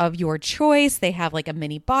products of your choice. They have like a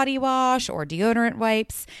mini body wash or deodorant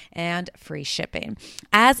wipes and free shipping.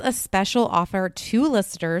 As a special offer to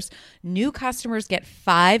listeners, new customers get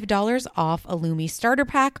 $5 off a Lume starter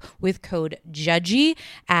pack with code JUDGY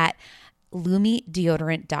at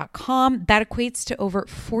LumeDeodorant.com. That equates to over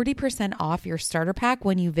 40% off your starter pack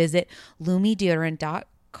when you visit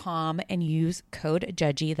LumeDeodorant.com and use code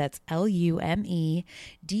JUDGY. That's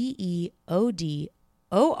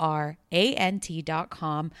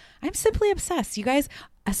LumeDeodorant.com. I'm simply obsessed. You guys,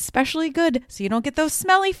 especially good so you don't get those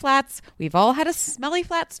smelly flats. We've all had a smelly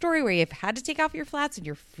flat story where you've had to take off your flats and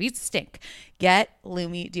your feet stink. Get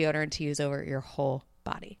Lume deodorant to use over your whole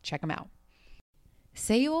body. Check them out.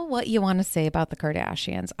 Say what you want to say about the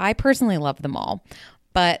Kardashians. I personally love them all,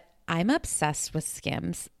 but I'm obsessed with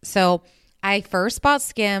Skims. So I first bought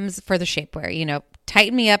Skims for the shapewear, you know,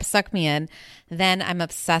 tighten me up, suck me in. Then I'm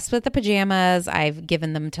obsessed with the pajamas. I've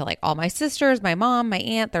given them to like all my sisters, my mom, my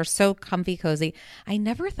aunt. They're so comfy, cozy. I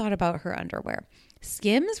never thought about her underwear.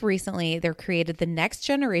 Skims recently, they're created the next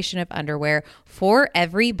generation of underwear for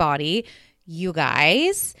every body. You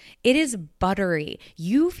guys, it is buttery.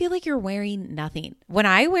 You feel like you're wearing nothing. When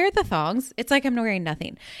I wear the thongs, it's like I'm wearing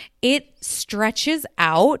nothing. It stretches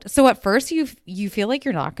out. So at first you feel like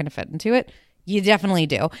you're not going to fit into it. You definitely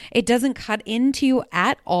do. It doesn't cut into you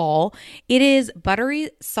at all. It is buttery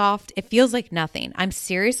soft. It feels like nothing. I'm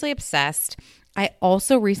seriously obsessed. I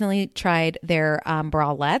also recently tried their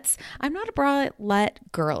bralettes. I'm not a bralette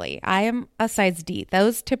girly. I am a size D.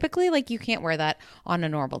 Those typically, like, you can't wear that on a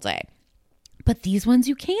normal day. But these ones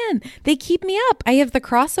you can. They keep me up. I have the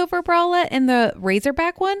crossover bralette and the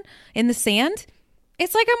Razorback one in the sand.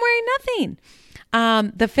 It's like I'm wearing nothing.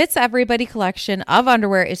 The Fits Everybody collection of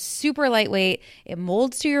underwear is super lightweight. It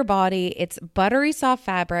molds to your body. It's buttery soft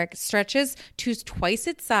fabric, stretches to twice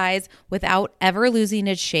its size without ever losing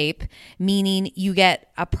its shape, meaning you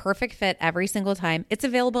get a perfect fit every single time. It's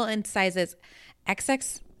available in sizes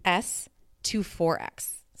XXS to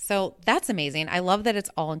 4X. So that's amazing. I love that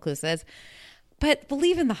it's all inclusive. But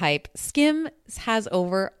believe in the hype. Skims has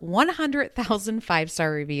over 100,000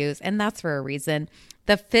 5-star reviews, and that's for a reason.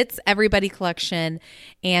 The Fits Everybody collection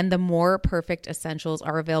and the More Perfect Essentials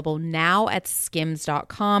are available now at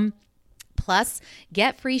skims.com. Plus,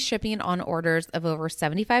 get free shipping on orders of over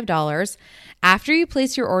 $75. After you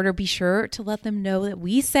place your order, be sure to let them know that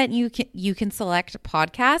we sent you. You can select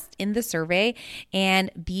podcast in the survey, and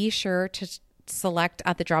be sure to select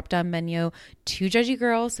at the drop-down menu Two Judgy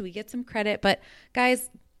Girls so we get some credit. But guys,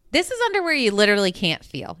 this is underwear you literally can't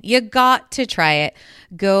feel. You got to try it.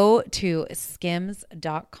 Go to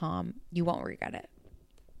skims.com. You won't regret it.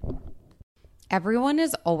 Everyone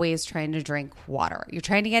is always trying to drink water. You're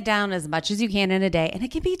trying to get down as much as you can in a day, and it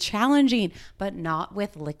can be challenging, but not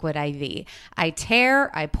with Liquid IV. I tear,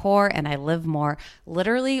 I pour, and I live more.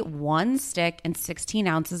 Literally 1 stick and 16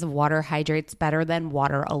 ounces of water hydrates better than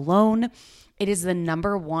water alone. It is the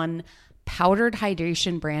 #1 powdered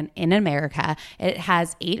hydration brand in America. It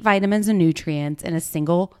has 8 vitamins and nutrients in a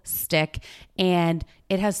single stick, and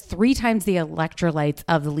it has 3 times the electrolytes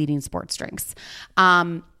of the leading sports drinks.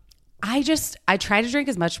 I try to drink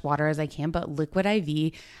as much water as I can, but Liquid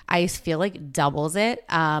IV, I feel like doubles it.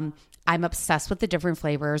 I'm obsessed with the different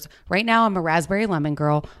flavors. Right now, I'm a raspberry lemon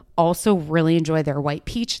girl. Also really enjoy their white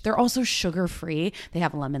peach. They're also sugar-free. They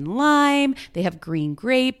have lemon lime. They have green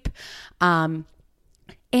grape. And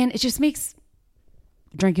it just makes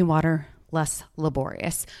drinking water less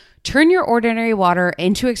laborious. Turn your ordinary water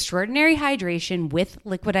into extraordinary hydration with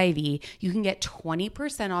Liquid IV. You can get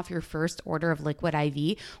 20% off your first order of Liquid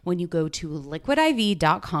IV when you go to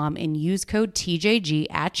liquidiv.com and use code TJG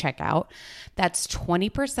at checkout. That's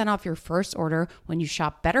 20% off your first order when you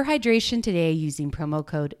shop Better Hydration today using promo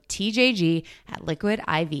code TJG at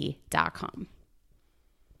liquidiv.com.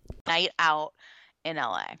 Night out in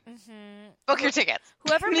LA. Book your tickets.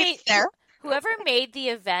 Whoever made the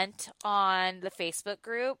event on the Facebook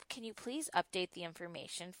group, can you please update the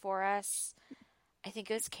information for us? I think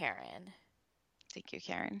it was Karen. Thank you,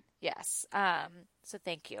 Karen. Yes. So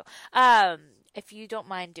thank you. If you don't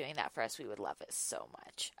mind doing that for us, we would love it so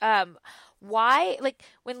much. Why, like,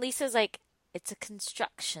 when Lisa's like, it's a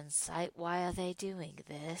construction site, why are they doing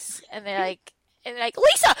this? And they're like,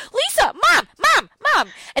 Lisa, mom.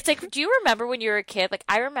 It's like, do you remember when you were a kid? Like,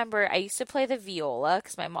 I remember I used to play the viola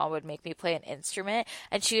because my mom would make me play an instrument,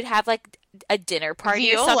 and she would have like a dinner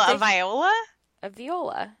party or something. Viola? A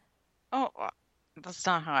viola. Oh, that's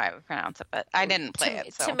not how I would pronounce it, but I didn't play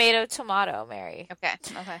it. So. Tomato, Mary. Okay.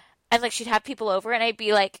 And like, she'd have people over, and I'd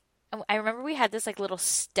be like, I remember we had this like little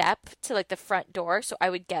step to like the front door, so I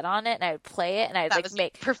would get on it and I would play it, and I'd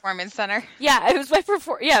make performance center. Yeah, it was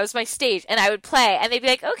it was my stage, and I would play, and they'd be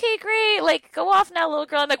like, "Okay, great, like go off now, little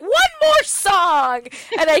girl." I'm like, "One more song,"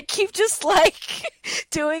 and I keep just like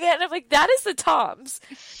doing it, and I'm like, "That is the Toms."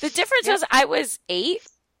 The difference was I was 8,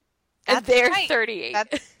 and they're 38.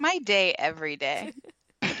 That's my day every day.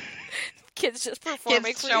 Kids just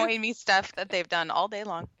performing, kids showing me stuff that they've done all day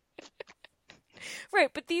long. Right,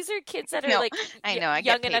 but these are kids that are like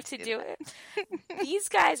young enough to do it. These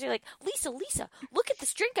guys are like, Lisa, look at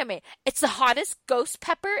this drink I made. It's the hottest ghost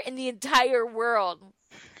pepper in the entire world.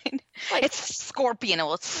 Like, it's scorpion.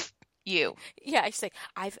 Well, it's you. Yeah, it's like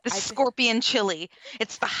I've scorpion chili.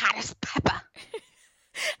 It's the hottest pepper.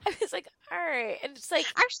 I was like, all right, and it's like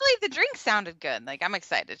actually the drink sounded good. Like I'm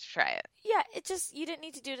excited to try it. Yeah, it just you didn't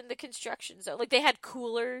need to do it in the construction zone. Like they had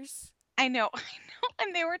coolers. I know,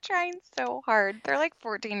 and they were trying so hard. They're like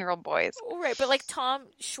 14-year-old boys. Right, but like Tom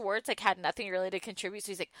Schwartz like had nothing really to contribute,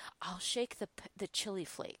 so he's like, I'll shake the chili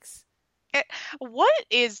flakes. What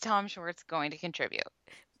is Tom Schwartz going to contribute?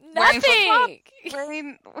 Nothing.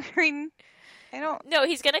 Wearing I don't. No,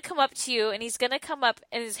 he's gonna come up to you, and he's gonna come up,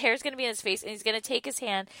 and his hair's gonna be in his face, and he's gonna take his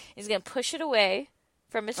hand, and he's gonna push it away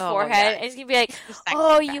from his forehead, and he's gonna be like,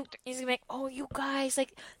 he's gonna be like, oh, you guys,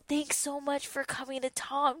 like, thanks so much for coming to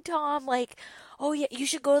Tom, like, oh yeah, you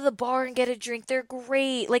should go to the bar and get a drink, they're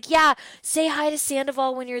great, like, yeah, say hi to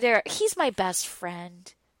Sandoval when you're there, he's my best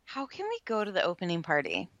friend. How can we go to the opening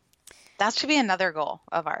party? That should be another goal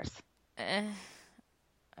of ours.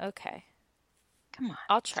 Okay. Come on.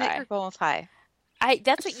 I'll try. Set your goals high.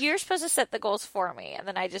 That's what you're supposed to set the goals for me, and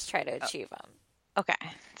then I just try to achieve them. Okay.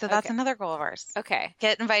 So that's another goal of ours. Okay.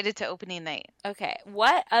 Get invited to opening night. Okay.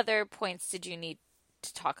 What other points did you need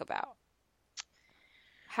to talk about?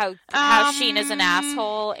 How Sheena's an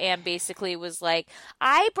asshole and basically was like,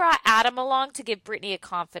 I brought Adam along to give Brittany a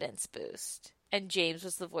confidence boost. And James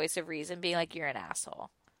was the voice of reason being like, you're an asshole.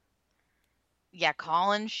 Yeah,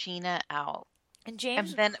 calling Sheena out. And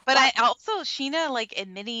James... Sheena, like,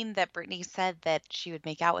 admitting that Brittany said that she would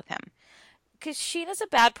make out with him. Because Sheena's a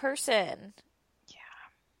bad person.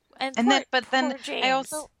 And then James. I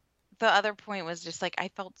also, the other point was just like, I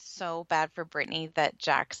felt so bad for Brittany that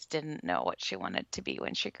Jax didn't know what she wanted to be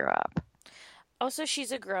when she grew up. Also,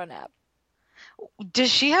 she's a grown-up.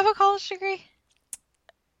 Does she have a college degree?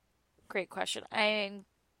 Great question. I'm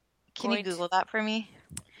Can you going to- Google that for me?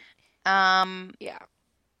 Yeah.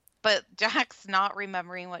 But Jack's not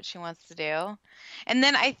remembering what she wants to do. And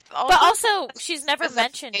then But also, she's never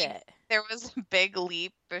mentioned it. There was a big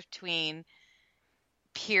leap between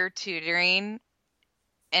peer tutoring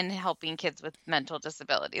and helping kids with mental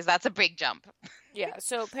disabilities. That's a big jump. Yeah,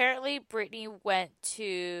 so apparently Brittany went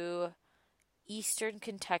to Eastern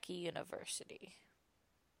Kentucky University.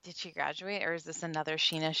 Did she graduate, or is this another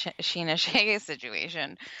Sheena Shea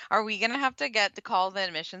situation? Are we going to have to get to call the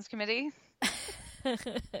admissions committee?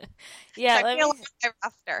 Yeah,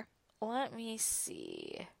 let me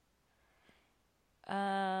see.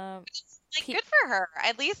 Good for her.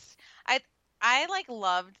 At least I like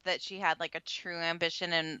loved that she had like a true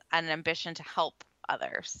ambition and an ambition to help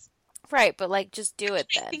others. Right, but like just do it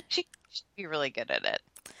then. I think she should be really good at it.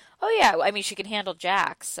 Oh yeah, I mean she can handle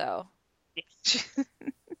Jack, so.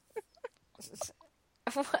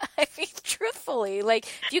 I mean, truthfully, like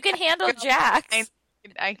if you can handle Jack,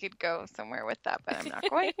 I could go somewhere with that, but I'm not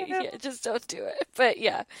going to. Yeah, just don't do it. But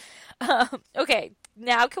yeah, okay.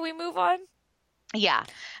 Now can we move on? Yeah,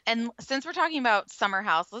 and since we're talking about Summer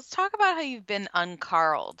House, let's talk about how you've been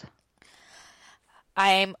uncarled.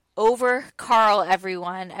 I'm over Carl,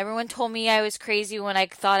 everyone. Everyone told me I was crazy when I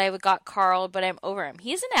thought I got Carl, but I'm over him.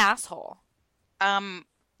 He's an asshole.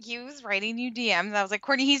 He was writing you DMs. I was like,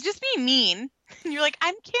 Courtney, he's just being mean. And you're like,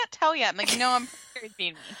 I can't tell yet. I'm like, no, I'm sure he's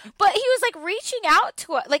being mean. But he was like reaching out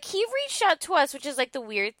to us. Like he reached out to us, which is like the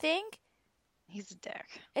weird thing. He's a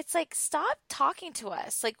dick. It's like, stop talking to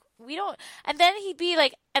us. Like, we don't. And then he'd be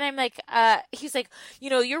like, and I'm like, he's like,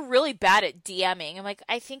 you're really bad at DMing. I'm like,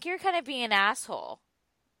 I think you're kind of being an asshole.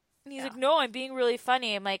 And he's like, no, I'm being really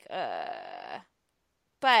funny. I'm like, but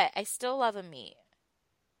I still love a meat.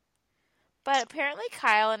 But apparently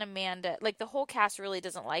Kyle and Amanda, like the whole cast really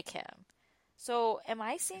doesn't like him. So am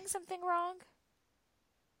I seeing something wrong?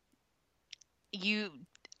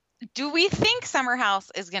 Do we think Summer House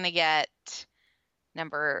is going to get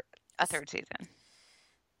a third season?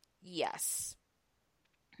 Yes.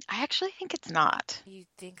 I actually think it's not. You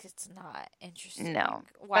think it's not? Interesting. No.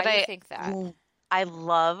 Why do you think that? I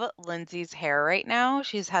love Lindsay's hair right now.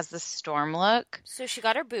 She has this storm look. So she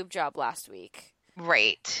got her boob job last week.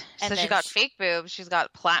 Right. And so she got fake boobs. She's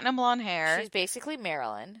got platinum blonde hair. She's basically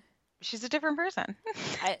Marilyn. She's a different person.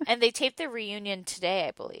 And they taped their reunion today,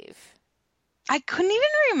 I believe. I couldn't even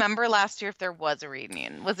remember last year if there was a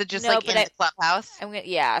reunion. Was it just in the clubhouse?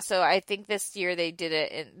 Yeah, so I think this year they did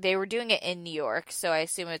it. They were doing it in New York, so I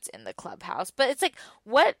assume it's in the clubhouse. But it's like,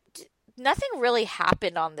 what? Nothing really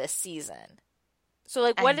happened on this season. So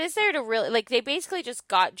like, what is there to really like? They basically just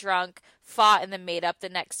got drunk, fought, and then made up the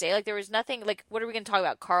next day. Like there was nothing. Like, what are we going to talk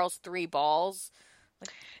about? Carl's 3 balls.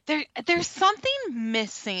 There's something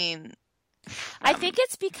missing. I think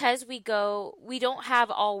it's because we don't have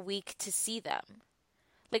all week to see them.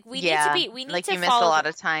 Like we need to you miss a lot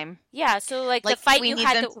of time. Yeah, so like the fight you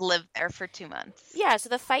had to live there for 2 months. Yeah, so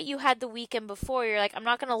the fight you had the weekend before, you're like, I'm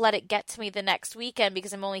not going to let it get to me the next weekend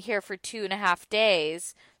because I'm only here for 2.5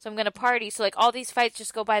 days. So I'm going to party. So like all these fights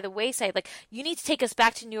just go by the wayside. Like you need to take us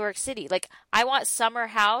back to New York City. Like I want summer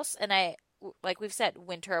house and like we've said,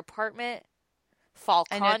 winter apartment. Fall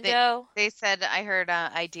condo. They said I heard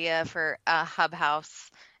an idea for a hub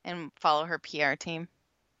house and follow her PR team,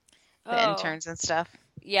 the interns and stuff.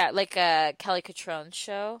 Yeah, like a Kelly Catrone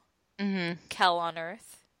show. Mm-hmm. Kel on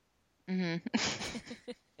Earth. Mm-hmm.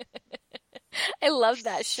 I love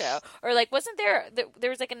that show. Or like, wasn't there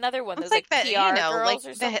was like another one that was like PR girls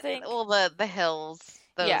or something? The Hills.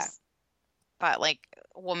 That like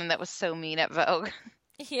woman that was so mean at Vogue.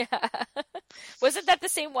 Yeah. Wasn't that the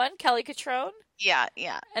same one, Kelly Catrone? Yeah.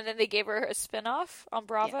 And then they gave her a spinoff on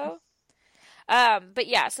Bravo. Yeah. But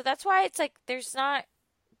yeah, so that's why it's like there's not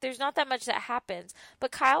that much that happens.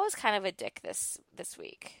 But Kyle was kind of a dick this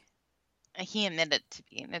week. He admitted to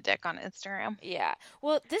being a dick on Instagram. Yeah.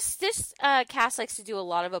 Well, this cast likes to do a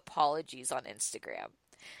lot of apologies on Instagram.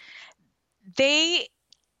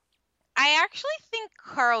 I actually think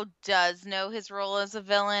Carl does know his role as a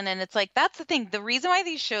villain, and it's like, that's the thing. The reason why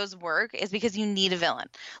these shows work is because you need a villain.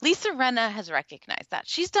 Lisa Rinna has recognized that.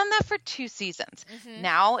 She's done that for 2 seasons. Mm-hmm.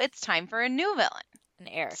 Now it's time for a new villain. An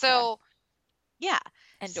Erica. So, yeah.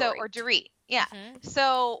 And Dorit. Or Dorit. Yeah. Mm-hmm.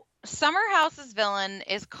 So, Summer House's villain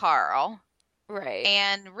is Carl. Right.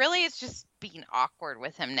 And really it's just being awkward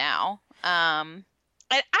with him now. And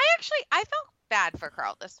I felt bad for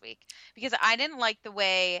Carl this week because I didn't like the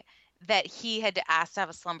way that he had to ask to have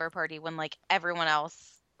a slumber party when like everyone else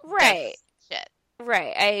right shit.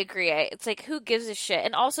 Right, I agree. It's like, who gives a shit?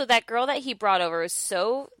 And also that girl that he brought over was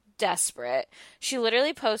so desperate. She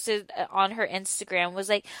literally posted on her Instagram, was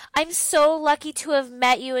like, I'm so lucky to have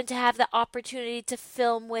met you and to have the opportunity to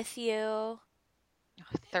film with you.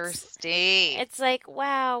 Thirsty. It's like,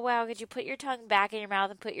 wow, could you put your tongue back in your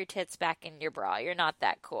mouth and put your tits back in your bra? You're not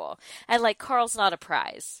that cool. And like, Carl's not a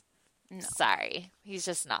prize. No. Sorry. He's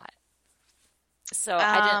just not. So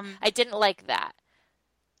I didn't like that.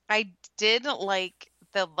 I did like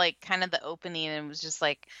the kind of the opening, and it was just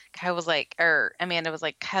like Kyle was like, or Amanda was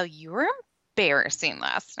like, Kyle, you were embarrassing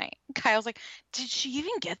last night. Kyle's like, did she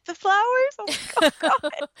even get the flowers? I was like, oh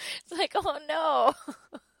God. It's like, oh no.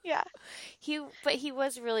 Yeah. But he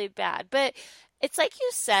was really bad. But it's like you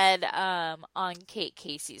said on Kate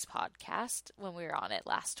Casey's podcast when we were on it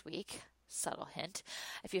last week. Subtle hint,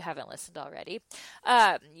 if you haven't listened already.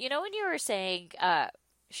 You know when you were saying,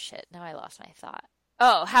 shit, now I lost my thought.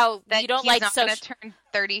 Oh, how that you don't like social. He's not going to turn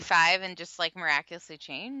 35 and just like miraculously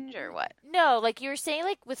change, or what? No, like you were saying,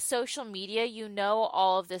 like with social media, you know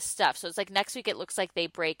all of this stuff. So it's like next week it looks like they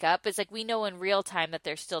break up. It's like we know in real time that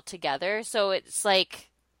they're still together. So it's like,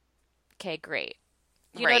 okay, great.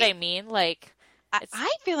 You know what I mean? Like, I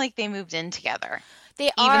feel like they moved in together.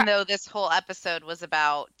 Even though this whole episode was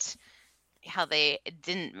about how they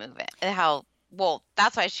didn't move in.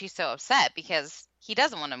 That's why she's so upset, because he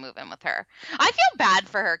doesn't want to move in with her. I feel bad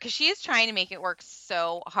for her because she is trying to make it work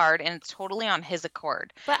so hard, and it's totally on his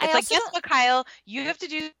accord. But it's like, guess what, Kyle? You have to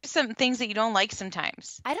do some things that you don't like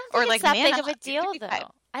sometimes. I don't think it's that big of a deal,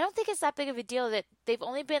 though. I don't think it's that big of a deal that they've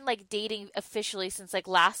only been like dating officially since like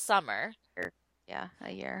last summer. Yeah,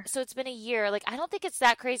 a year. So it's been a year. Like, I don't think it's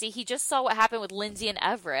that crazy. He just saw what happened with Lindsay and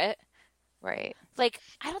Everett. Right. Like,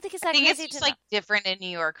 I don't think it's that crazy. It's just like different in New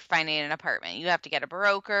York finding an apartment. You have to get a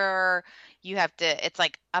broker. It's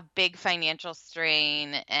like a big financial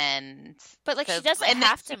strain. But like, she doesn't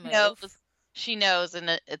have to move. She knows,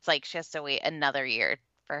 and it's like she has to wait another year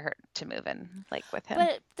for her to move in, like, with him.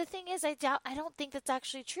 But the thing is, I don't think that's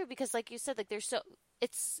actually true, because like you said, like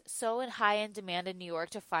it's so in high in demand in New York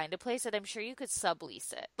to find a place that I'm sure you could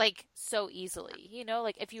sublease it like so easily, you know,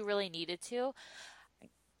 like if you really needed to.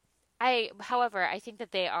 However, I think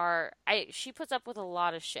that she puts up with a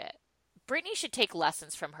lot of shit. Brittany should take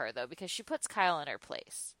lessons from her, though, because she puts Kyle in her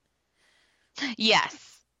place.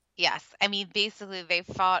 Yes. I mean, basically, they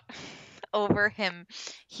fought over him.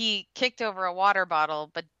 He kicked over a water bottle,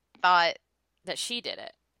 but thought that she did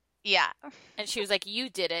it. Yeah. And she was like, you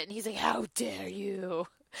did it. And he's like, how dare you?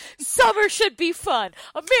 Summer should be fun.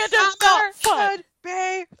 Amanda's not fun. Should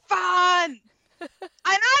be fun. And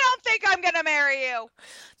I don't think I'm going to marry you.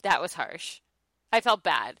 That was harsh. I felt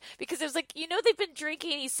bad because it was like, you know, they've been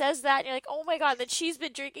drinking. He says that and you're like, oh my God. Then she's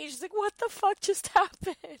been drinking. She's like, what the fuck just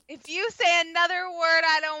happened? If you say another word,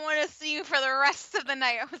 I don't want to see you for the rest of the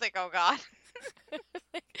night. I was like, oh God.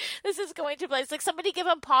 This is going to place. Like, somebody give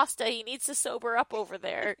him pasta. He needs to sober up over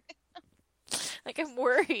there. Like, I'm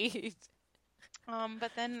worried.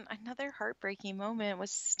 But then another heartbreaking moment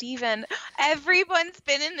was Steven. Everyone's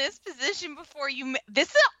been in this position before.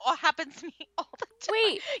 This all happens to me all the time.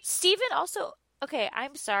 Wait, Steven also... Okay,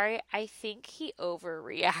 I'm sorry. I think he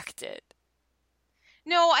overreacted.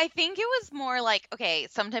 No, I think it was more like, okay,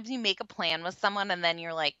 sometimes you make a plan with someone and then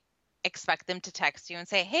you're like, expect them to text you and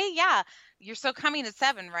say, hey, yeah, you're still coming at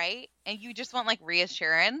 7, right? And you just want like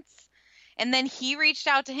reassurance. And then he reached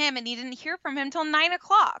out to him and he didn't hear from him till 9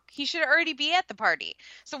 o'clock. He should already be at the party.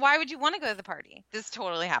 So why would you want to go to the party? This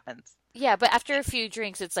totally happens. Yeah, but after a few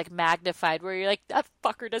drinks, it's like magnified where you're like, that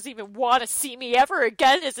fucker doesn't even want to see me ever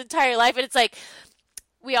again his entire life. And it's like,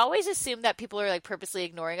 we always assume that people are like purposely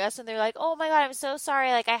ignoring us and they're like, oh my God, I'm so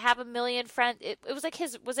sorry. Like, I have a million friends. It was like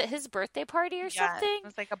was it his birthday party or something? It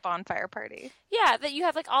was like a bonfire party. Yeah, that you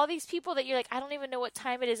have like all these people that you're like, I don't even know what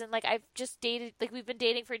time it is. And like, I've just dated, like we've been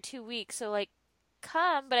dating for 2 weeks. So like,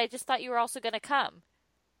 come, but I just thought you were also going to come.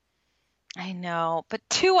 I know, but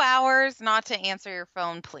 2 hours not to answer your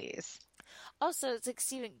phone, please. Also, it's like,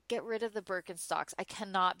 Steven, get rid of the Birkenstocks. I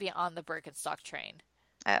cannot be on the Birkenstock train.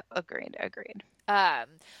 Agreed.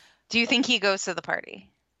 Do you think he goes to the party?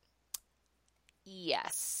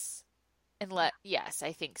 Yes. Yes,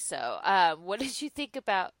 I think so. What did you think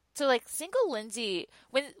about... So, like, single Lindsay...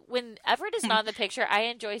 When Everett is not in the picture, I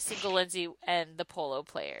enjoy single Lindsay and the polo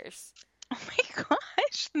players. Oh my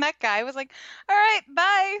gosh. And that guy was like, all right,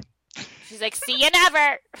 bye. She's like, see you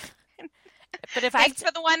never. But Thanks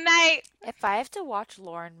for the one night. If I have to watch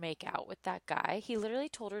Lauren make out with that guy, he literally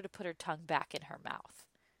told her to put her tongue back in her mouth.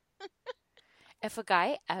 If a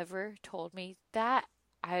guy ever told me that,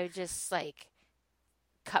 I would just like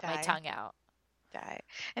cut my tongue out. Die.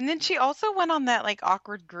 And then she also went on that like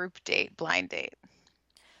awkward group date, blind date.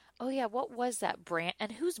 Oh yeah, what was that?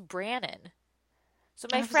 And who's Brannon? So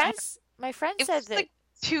I was- my friend It said was that, like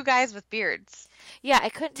two guys with beards. yeah, I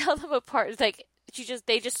couldn't tell them apart. Like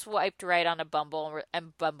they just swiped right on a Bumble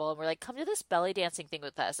and were like, come to this belly dancing thing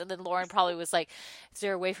with us. And then Lauren probably was like, is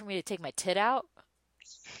there a way for me to take my tit out?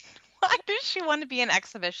 Why does she want to be an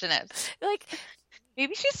exhibitionist? Like,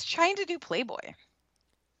 Maybe she's trying to do Playboy.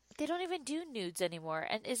 they don't even do nudes anymore.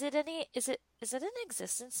 And is it in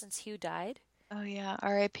existence since Hugh died? Oh yeah,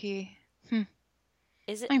 R.I.P.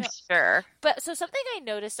 Is it? I'm No. sure. But so something I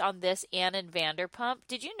noticed on this Ann and Vanderpump,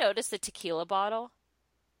 did you notice the tequila bottle?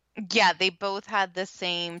 Yeah, they both had the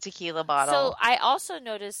same tequila So bottle. I also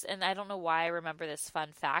noticed, and I don't know why I remember this fun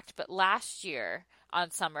fact, but last year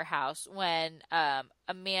on Summer House, when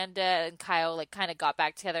Amanda and Kyle like kind of got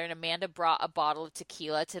back together, and Amanda brought a bottle of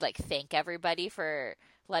tequila to like thank everybody for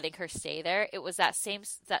letting her stay there, it was that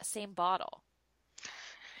same bottle.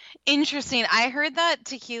 Interesting. I heard that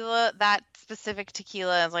tequila, that specific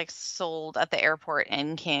tequila, is like sold at the airport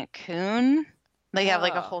in Cancun. They have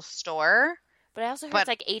like a Oh. whole store. But I also heard But- it's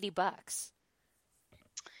like $80.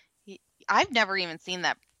 I've never even seen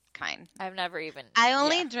that kind. I've never even. I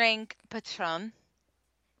only yeah. drink Patron.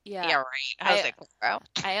 Yeah. Yeah, right. I was I- like, bro.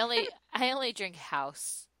 I only drink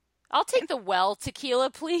house. I'll take the well tequila,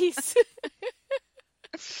 please.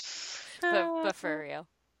 but for real,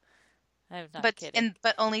 I'm not kidding.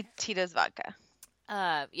 But only Tito's vodka.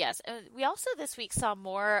 Yes, and we also this week saw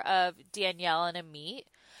more of Danielle and Amit.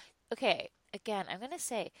 Okay, again, I'm gonna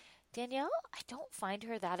say Danielle, I don't find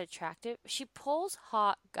her that attractive. She pulls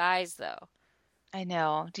hot guys though. I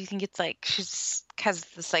know. Do you think it's like she's has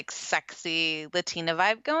this like sexy Latina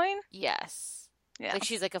vibe going? Yes, Yeah. like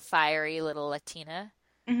she's like a fiery little Latina.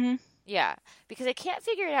 Mm-hmm. Yeah, because I can't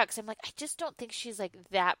figure it out because I'm like, I just don't think she's like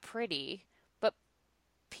that pretty, but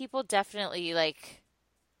people definitely like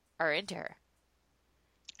are into her.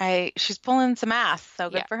 She's pulling some ass, so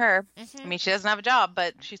good Yeah. for her. Mhm. I mean, she doesn't have a job,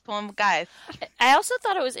 but she's pulling guys. I also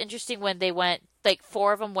thought it was interesting when they went, like,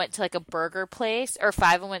 4 of them went to, like, a burger place, or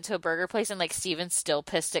 5 of them went to a burger place, and, like, Steven's still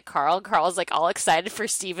pissed at Carl. Carl's, like, all excited for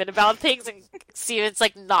Steven about things, and Steven's,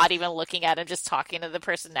 like, not even looking at him, just talking to the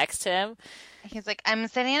person next to him. He's like, I'm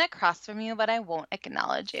sitting across from you, but I won't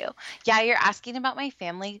acknowledge you. Yeah, you're asking about my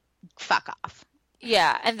family. Fuck off.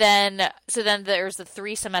 Yeah, and then, so then there's the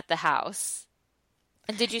threesome at the house.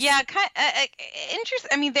 And did you Yeah, interesting.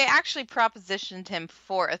 I mean, they actually propositioned him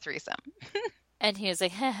for a threesome. And he was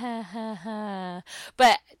like, ha ha ha ha.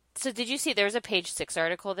 But so did you see there was a Page 6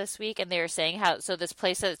 article this week, and they were saying how so this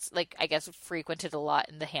place that's like I guess frequented a lot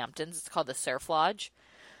in the Hamptons, it's called the Surf Lodge.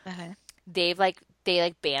 Uh-huh. They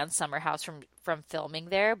banned Summer House from filming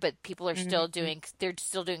there, but people are still doing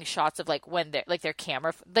shots of like when they're like their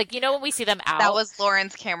camera, like, you know, when we see them out. That was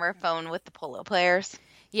Lauren's camera phone with the polo players.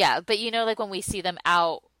 Yeah, but you know, like when we see them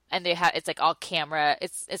out and they have, it's like all camera,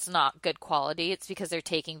 it's not good quality. It's because they're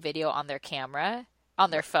taking video on their camera,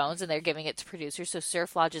 on their phones, and they're giving it to producers. So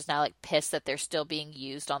Surf Lodge is now like pissed that they're still being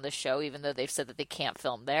used on the show, even though they've said that they can't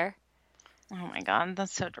film there. Oh my God,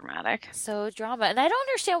 that's so dramatic. So drama. And I don't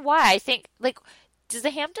understand why. I think, like, does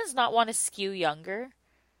the Hamptons not want to skew younger?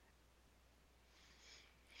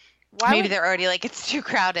 Why Maybe would- they're already like, it's too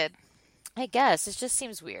crowded. I guess. It just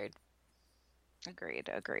seems weird. Agreed.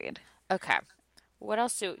 Okay. What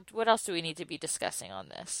else do we need to be discussing on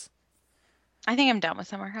this? I think I'm done with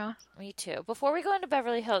Summer House. Me too. Before we go into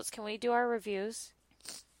Beverly Hills, can we do our reviews?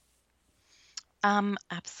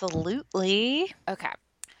 Absolutely. Okay.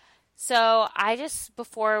 So I'm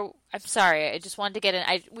sorry, I just wanted to get in.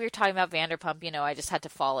 We were talking about Vanderpump, you know, I just had to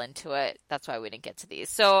fall into it. That's why we didn't get to these.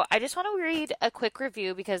 So I just want to read a quick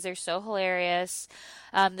review because they're so hilarious.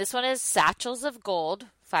 This one is Satchels of Gold,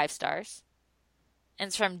 5 stars. And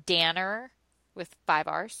it's from Danner with 5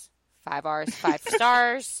 R's. 5 R's, 5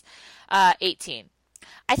 stars. 18.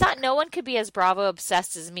 I thought no one could be as Bravo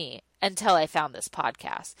obsessed as me until I found this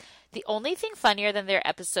podcast. The only thing funnier than their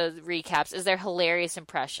episode recaps is their hilarious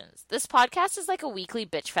impressions. This podcast is like a weekly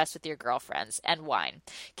bitch fest with your girlfriends and wine.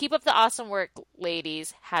 Keep up the awesome work,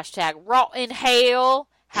 ladies. Hashtag raw inhale.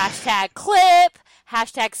 Hashtag clip.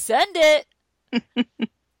 Hashtag send it.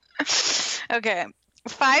 Okay.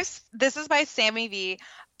 This is by Sammy V.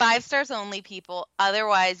 5 stars only, people.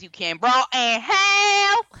 Otherwise, you can brawl and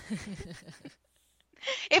hell.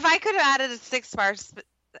 If I could have added a 6 stars,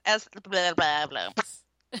 blah, blah, blah.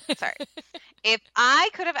 Sorry. If I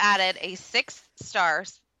could have added a 6 star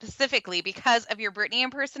specifically because of your Britney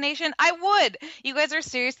impersonation, I would. You guys are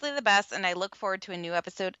seriously the best, and I look forward to a new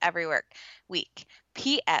episode every week.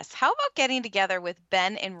 P.S. How about getting together with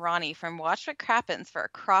Ben and Ronnie from Watch What Crappens for a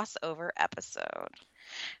crossover episode?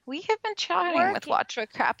 We have been chatting with Watch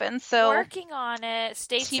What Crappens, so working on it.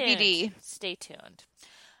 Stay TBD. tuned. Stay tuned.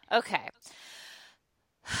 Okay.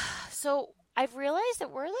 So I've realized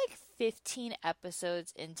that we're like 15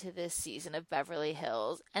 episodes into this season of Beverly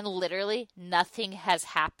Hills, and literally nothing has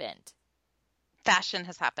happened. Fashion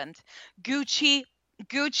has happened. Gucci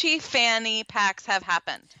fanny packs have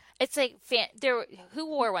happened. It's like who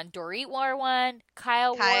wore one? Dorit wore one.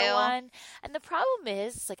 Kyle wore one. And the problem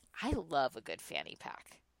is, it's like I love a good fanny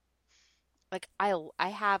pack. Like I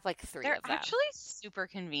have like 3 They're of them. actually super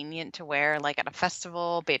convenient to wear, like at a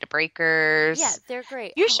festival, Beta Breakers. Yeah, they're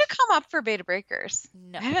great. You should come up for Beta Breakers.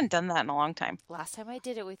 No. I haven't done that in a long time. Last time I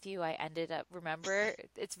did it with you, I ended up, remember,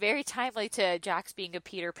 it's very timely to Jax being a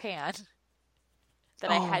Peter Pan.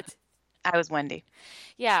 I had. I was Wendy.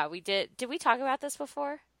 Yeah, we did. Did we talk about this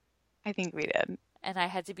before? I think we did. And I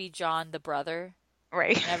had to be John the brother.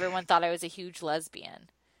 Right. And everyone thought I was a huge lesbian.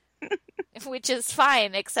 Which is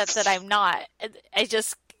fine, except that I'm not. I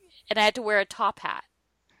had to wear a top hat.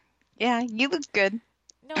 Yeah, you look good.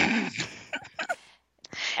 No.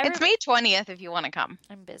 It's May 20th if you want to come.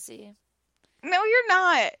 I'm busy. No, you're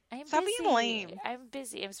not. I'm Stop busy. being lame. I'm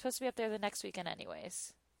busy. I'm supposed to be up there the next weekend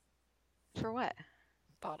anyways. For what?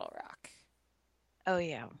 Bottle Rock. Oh,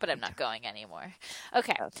 yeah. But I'm not going anymore.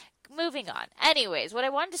 Okay, moving on. Anyways, what I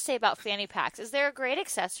wanted to say about fanny packs is they're a great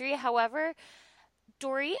accessory. However,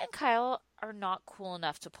 Dorit and Kyle are not cool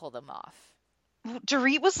enough to pull them off.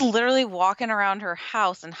 Dorit was literally walking around her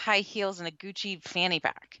house in high heels and a Gucci fanny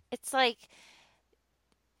pack. It's like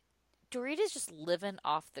Dorit is just living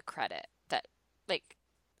off the credit. That, like,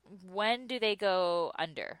 when do they go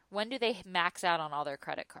under? When do they max out on all their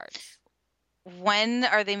credit cards? When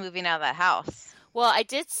are they moving out of that house? Well, I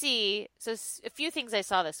did see a few things I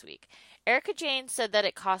saw this week. Erica Jane said that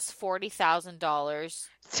it costs $40,000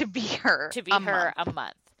 to be her a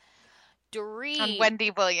month. Dorit and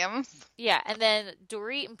Wendy Williams. Yeah, and then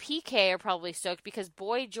Dorit and PK are probably stoked because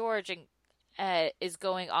Boy George is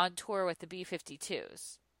going on tour with the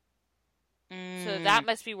B-52s. So that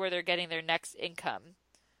must be where they're getting their next income.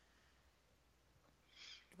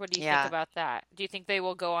 What do you think about that? Do you think they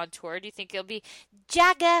will go on tour? Do you think it'll be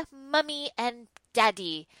Jagger, Mummy, and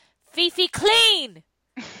Daddy? Fifi clean!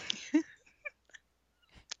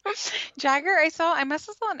 Jagger, I must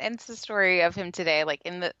have saw an Insta story of him today, like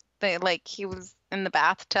in the like he was in the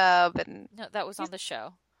bathtub and No, that was on the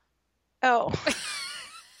show. Oh.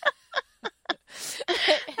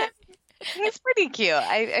 He's pretty cute.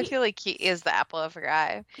 I feel like he is the apple of her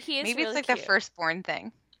eye. He is Maybe really it's like cute. the firstborn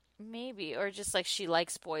thing. Maybe, or just like she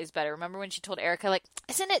likes boys better. Remember when she told Erica, like,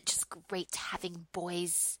 isn't it just great having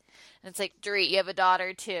boys? And it's like, Dorit, you have a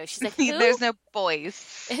daughter too. She's like, who? There's no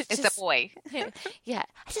boys. It's just, a boy. Yeah,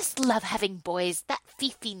 I just love having boys. That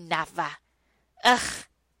Fifi Nava. Ugh.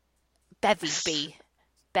 Bevy B.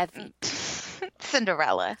 Bevy.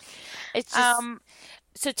 Cinderella. It's just...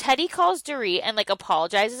 So Teddy calls Dorit and, like,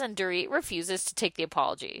 apologizes, and Dorit refuses to take the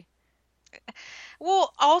apology.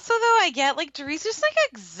 Well, also, though, I get, like, Dorit's just, like,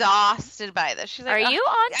 exhausted by this. She's like, Are you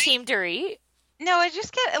on Team Dorit? No, I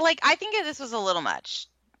just get, like, I think this was a little much.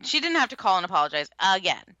 She didn't have to call and apologize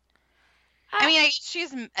again. I mean, I guess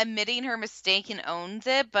she's admitting her mistake and owns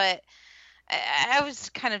it, but I was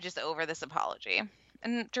kind of just over this apology.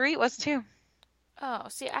 And Dorit was, too. Oh,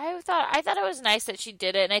 see, I thought it was nice that she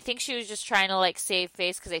did it, and I think she was just trying to, like, save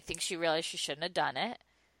face because I think she realized she shouldn't have done it.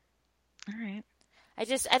 All right. I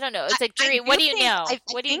don't know. It's like, Dorit, what do you know?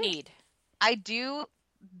 What do you need?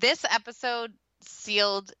 This episode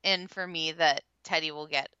sealed in for me that Teddy will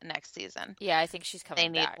get next season. Yeah, I think she's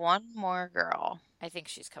coming back. They need one more girl. I think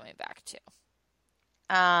she's coming back, too.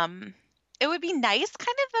 It would be nice,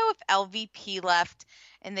 kind of, though, if LVP left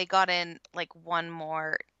and they got in, like, one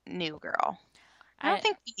more new girl. I don't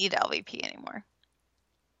think we need LVP anymore.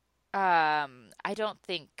 I don't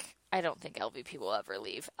think LVP will ever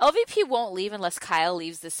leave. LVP won't leave unless Kyle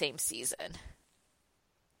leaves the same season.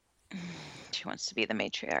 She wants to be the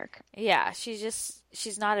matriarch. Yeah,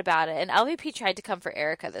 she's not about it. And LVP tried to come for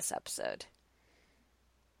Erica this episode.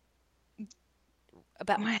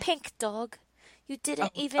 About what? Pink Dog. You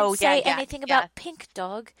didn't even say anything yeah. about Pink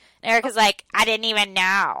Dog. And Erica's like, I didn't even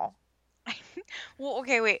know. Well,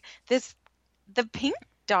 okay, wait. The Pink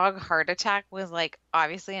Dog heart attack was, like,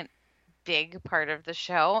 obviously a big part of the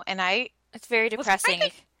show, and it's very depressing.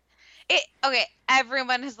 Okay,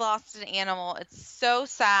 everyone has lost an animal. It's so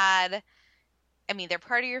sad. I mean, they're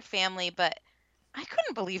part of your family, but I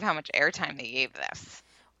couldn't believe how much airtime they gave this.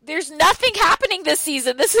 There's nothing happening this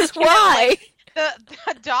season. This is why.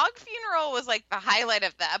 The dog funeral was, like, the highlight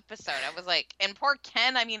of the episode. I was like, and poor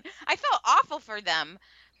Ken, I mean, I felt awful for them,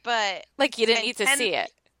 but... Like, you didn't need to see it.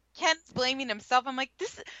 Ken's blaming himself. I'm like,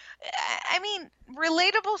 I mean,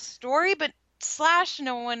 relatable story, but /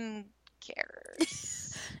 no one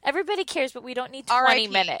cares. Everybody cares, but we don't need 20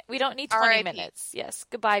 RIP. minutes. We don't need 20 RIP. minutes. Yes.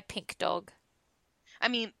 Goodbye, pink dog. I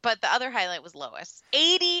mean, but the other highlight was Lois.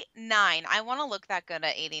 89. I want to look that good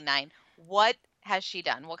at 89. What has she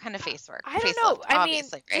done? What kind of face work? I don't know. I mean,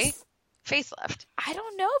 obviously, right? Facelift. I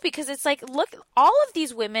don't know, because it's like, look, all of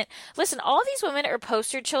these women, listen, all of these women are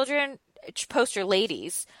poster children, poster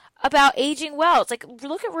ladies about aging well. It's like,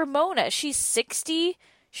 look at Ramona. She's 60.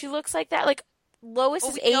 She looks like that. Like, Lois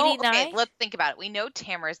is 89. Okay, let's think about it. We know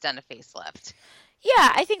Tamara's done a facelift.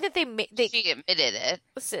 Yeah, I think that they She admitted it.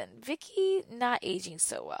 listen, Vicky not aging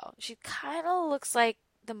so well. She kind of looks like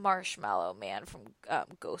the Marshmallow Man from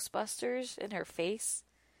Ghostbusters in her face.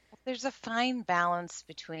 There's a fine balance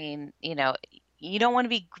between, you don't want to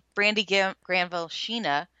be Brandy Granville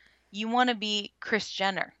Sheena. You want to be Kris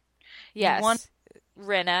Jenner. Yes. You want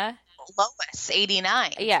Rinna. Lois,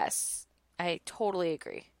 89. Yes. I totally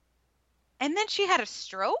agree. And then she had a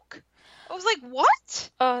stroke? I was like, what?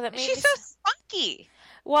 Oh, that made She's me so spunky.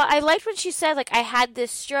 Well, I liked when she said, like, I had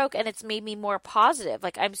this stroke and it's made me more positive.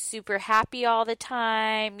 Like, I'm super happy all the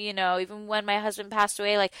time. Even when my husband passed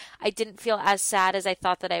away, like, I didn't feel as sad as I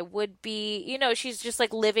thought that I would be. She's just,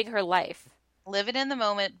 like, living her life. Living in the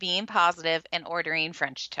moment, being positive, and ordering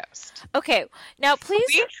French toast. Okay, now please.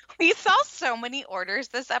 We saw so many orders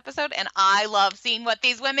this episode, and I love seeing what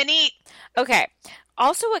these women eat. Okay.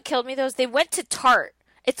 Also, what killed me, though, is they went to Tarte.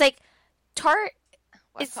 It's like, Tarte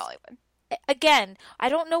West Hollywood. Again, I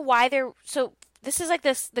don't know why they're so. This is like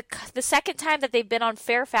the second time that they've been on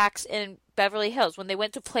Fairfax in Beverly Hills. When they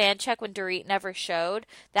went to Plan Check when Dorit never showed,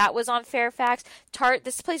 that was on Fairfax. Tarte.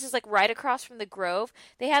 This place is like right across from the Grove.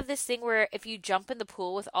 They have this thing where if you jump in the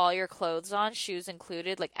pool with all your clothes on, shoes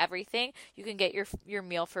included, like everything, you can get your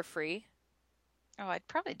meal for free. Oh, I'd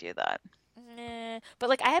probably do that. But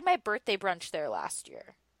like I had my birthday brunch there last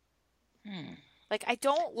year. Like, I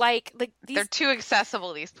don't like these. They're too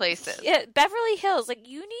accessible, these places. Yeah, Beverly Hills. Like,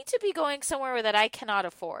 you need to be going somewhere that I cannot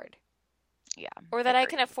afford. Yeah. Or that I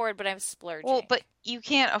can afford, but I'm splurging. Well, but you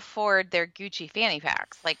can't afford their Gucci fanny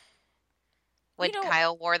packs. Like, when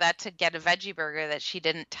Kyle wore that to get a veggie burger that she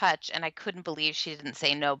didn't touch, and I couldn't believe she didn't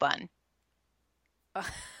say no bun. I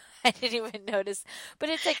didn't even notice. But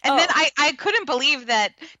it's like, And then I couldn't believe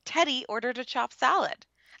that Teddy ordered a chopped salad.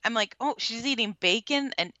 I'm like, oh, she's eating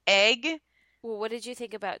bacon and egg. Well, what did you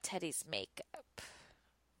think about Teddy's makeup?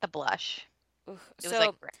 The blush. Ooh, It was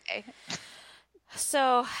like gray.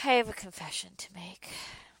 So I have a confession to make.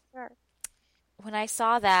 Sure. When I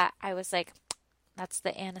saw that, I was like, that's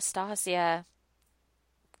the Anastasia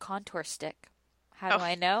contour stick. How do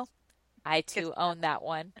I know? I too own that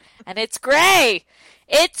one. And it's gray.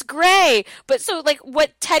 It's gray. But so like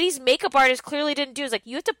what Teddy's makeup artist clearly didn't do is like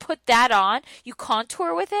you have to put that on, you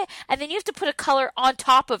contour with it, and then you have to put a color on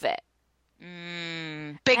top of it.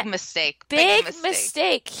 Big mistake. Big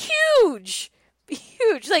mistake. Huge.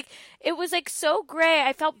 Huge. Like it was like so gray.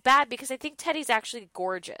 I felt bad because I think Teddy's actually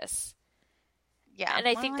gorgeous. Yeah. And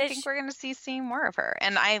I think we're going to see more of her.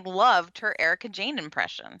 And I loved her Erika Jane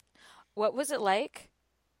impression. What was it like?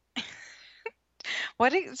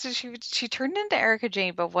 So she turned into Erika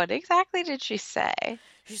Jane, but what exactly did she say?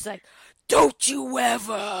 She's like, "Don't you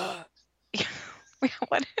ever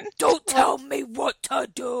don't tell me what to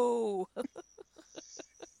do.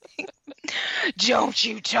 Don't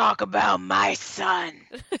you talk about my son.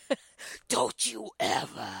 Don't you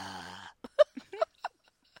ever."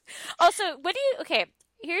 Also, okay,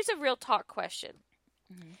 here's a real talk question.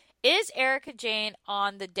 Mm-hmm. Is Erika Jane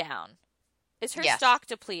on the down? Is her stock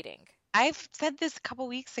depleting? I've said this a couple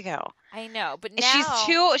weeks ago. I know, but now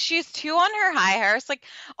she's too on her high horse. Like,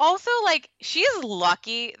 also, like, she's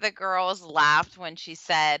lucky the girls laughed when she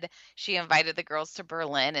said she invited the girls to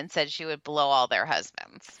Berlin and said she would blow all their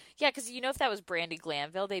husbands. Yeah, because if that was Brandy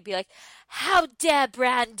Glanville, they'd be like, "How dare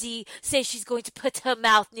Brandy say she's going to put her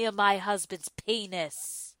mouth near my husband's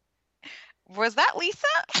penis?" Was that Lisa?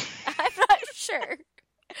 I'm not sure.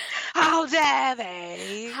 How dare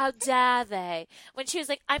they? How dare they? When she was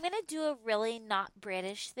like, "I'm going to do a really not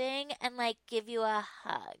British thing and, like, give you a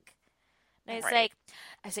hug." And I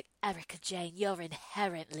was like, "Erika Jane, you're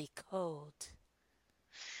inherently cold."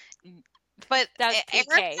 But that was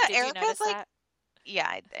PK. Did you notice like, that? Yeah,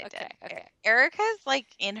 I did. Okay. Erika's, like,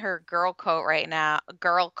 in her girl coat right now.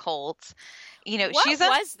 Girl cult. What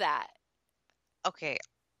was that? Okay.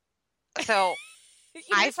 So...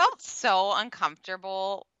 I felt so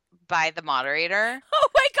uncomfortable by the moderator. Oh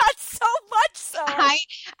my God, so much so.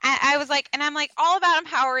 I was like, and I'm like all about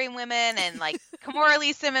empowering women and like Kimora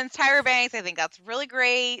Lee Simmons, Tyra Banks. I think that's really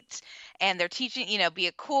great. And they're teaching, be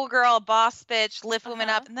a cool girl, a boss bitch, lift women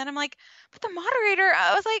up. And then I'm like, but the moderator,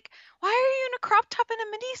 I was like, why are you in a crop top and a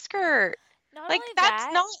mini skirt? Not Like, only that's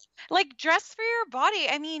that, not, like, dress for your body.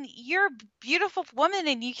 I mean, you're a beautiful woman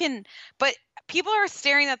and you can, but people are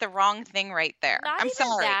staring at the wrong thing right there. not I'm even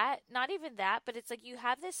sorry. not even that, but it's like you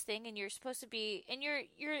have this thing and you're supposed to be, and you're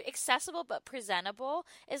accessible but presentable.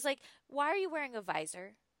 Is like, why are you wearing a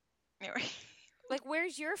visor? Like,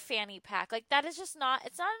 where's your fanny pack? Like, that is just not,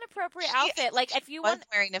 it's not an appropriate outfit. Like, if you was want,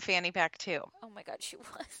 wearing a fanny pack too. oh my God, she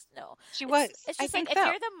was. No. She was. It's I just think like, so. if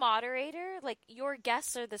you're the moderator, like, your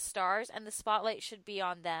guests are the stars and the spotlight should be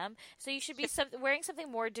on them. So you should be wearing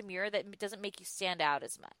something more demure that doesn't make you stand out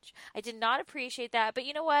as much. I did not appreciate that. But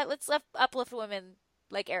you know what? Let's uplift women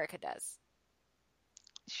like Erica does.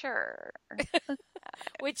 Sure.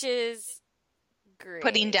 Which is great.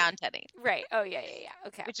 Putting down Teddy. Right. Oh, yeah.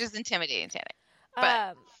 Okay. Which is intimidating Teddy.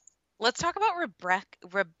 But let's talk about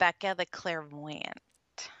Rebecca the clairvoyant.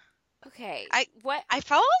 Okay. I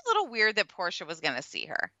felt a little weird that Portia was going to see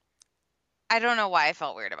her. I don't know why I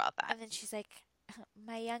felt weird about that. And then she's like,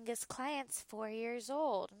 my youngest client's 4 years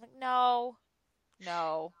old. I'm like, no.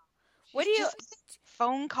 What do you...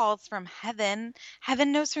 Phone calls from Heaven.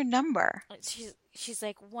 Heaven knows her number. She's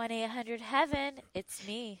like, 1-800-HEAVEN. It's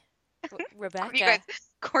me, Rebecca.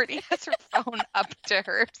 Courtney has her phone up to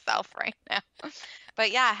herself right now.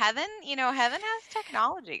 But yeah, Heaven has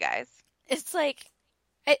technology, guys. It's like,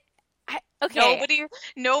 okay.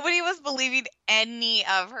 Nobody was believing any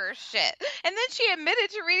of her shit. And then she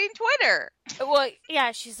admitted to reading Twitter. Well,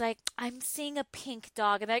 yeah, she's like, I'm seeing a pink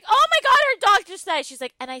dog. And they're like, oh my God, her dog just died. She's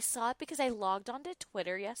like, and I saw it because I logged onto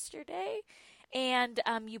Twitter yesterday. And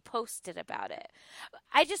you posted about it.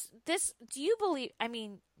 Do you believe,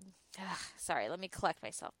 sorry, let me collect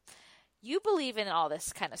myself. You believe in all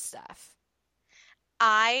this kind of stuff.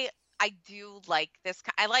 I do like this.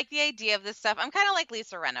 I like the idea of this stuff. I'm kind of like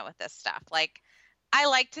Lisa Rinna with this stuff. Like, I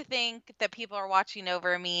like to think that people are watching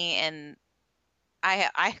over me, and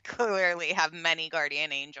I clearly have many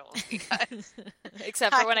guardian angels. Because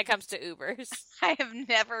except for when it comes to Ubers. I have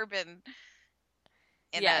never been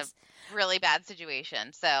in a really bad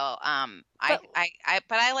situation. So, but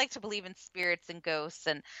I like to believe in spirits and ghosts,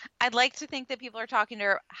 and I'd like to think that people are talking to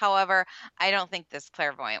her. However, I don't think this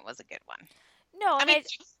clairvoyant was a good one. No, I mean,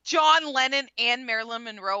 John Lennon and Marilyn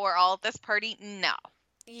Monroe were all at this party. No.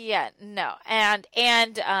 Yeah, no. And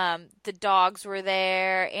the dogs were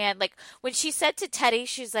there, and like when she said to Teddy,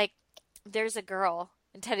 she's like, there's a girl.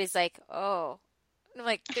 And Teddy's like, oh. And I'm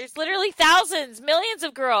like, there's literally thousands, millions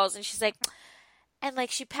of girls. And she's like, and like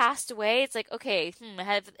she passed away. It's like, okay,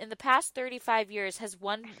 in the past 35 years has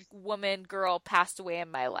one girl passed away in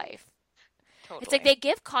my life? Totally. It's like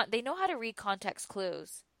they know how to read context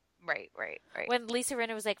clues. Right. When Lisa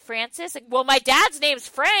Rinna was like, Francis, like, well, my dad's name's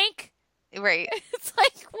Frank. Right. It's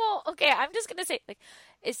like, well, okay, I'm just gonna say, like,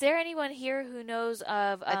 is there anyone here who knows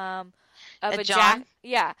of a John?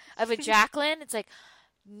 Of a Jacqueline? It's like,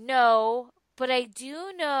 no, but I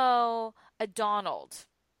do know a Donald.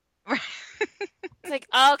 It's like,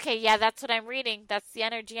 okay, yeah, that's what I'm reading. That's the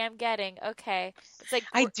energy I'm getting. Okay. It's like,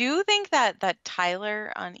 I do think that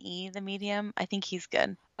Tyler on E, the medium, I think he's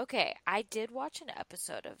good. Okay, I did watch an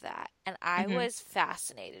episode of that, and I was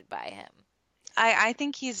fascinated by him. I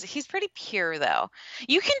think he's pretty pure, though.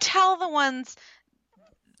 You can tell the ones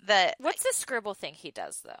that... What's the scribble thing he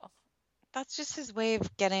does, though? That's just his way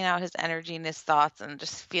of getting out his energy and his thoughts and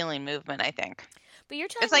just feeling movement, I think. But you're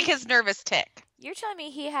telling it's like his nervous tick. You're telling me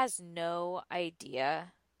he has no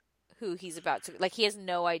idea who he's about to... Like, he has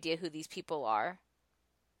no idea who these people are?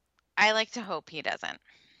 I like to hope he doesn't.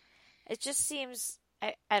 It just seems...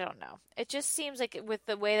 I don't know. It just seems like with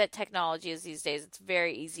the way that technology is these days, it's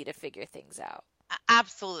very easy to figure things out.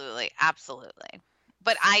 Absolutely.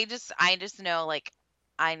 But I just know, like,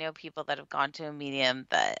 I know people that have gone to a medium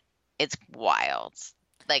that it's wild.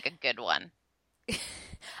 Like a good one.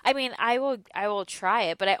 I mean, I will try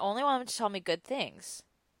it, but I only want them to tell me good things.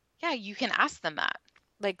 Yeah, you can ask them that.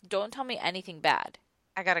 Like, don't tell me anything bad.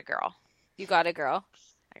 I got a girl. You got a girl?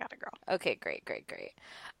 I got a girl. Okay, great.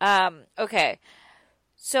 Okay.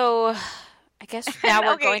 So, I guess now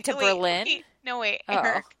we're going to Berlin. Wait.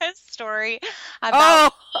 Erica's story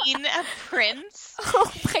about being a prince.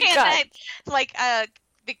 Oh my God.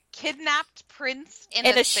 The kidnapped prince in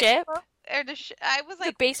a ship? I was like,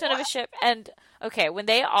 the basement of a ship. And, okay, when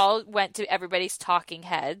they all went to everybody's talking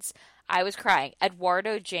heads, I was crying.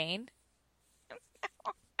 Eduardo Jane.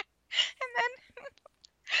 And then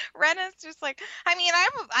Rena's just like, I mean,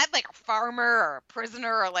 I'm like a farmer or a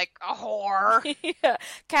prisoner or like a whore. Yeah.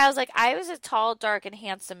 Kyle's like, I was a tall, dark, and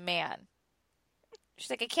handsome man. She's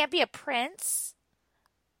like, I can't be a prince.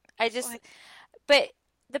 But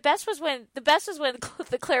the best was when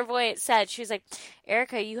the clairvoyant said, she was like,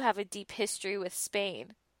 Erica, you have a deep history with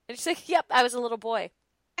Spain. And she's like, yep, I was a little boy.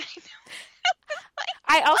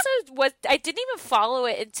 I didn't even follow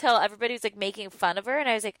it until everybody was like making fun of her. And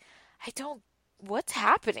I was like, what's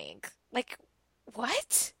happening? Like,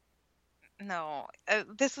 what? No,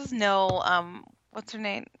 this was no, what's her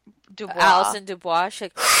name? Dubois. Alison Dubois. She's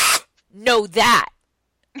like, no, that.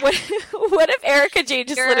 What if Erica Jane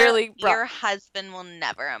just literally brought... Your husband will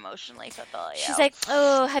never emotionally fulfill you. She's like,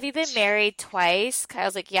 oh, have you been married twice?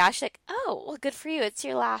 Kyle's like, yeah. She's like, oh, well, good for you. It's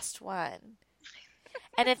your last one.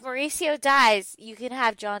 And if Mauricio dies, you can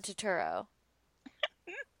have John Turturro.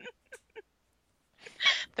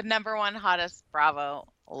 The number one hottest Bravo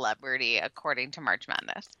celebrity, according to March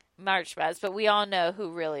Madness. March Madness, but we all know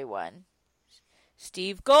who really won.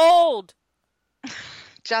 Steve Gold.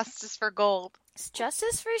 Justice for Gold.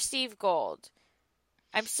 Justice for Steve Gold.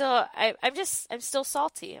 I'm still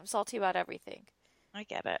salty. I'm salty about everything. I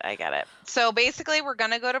get it. So basically, we're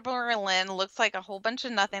going to go to Berlin. Looks like a whole bunch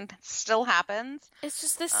of nothing still happens. It's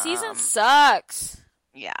just this season sucks.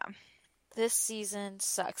 Yeah. This season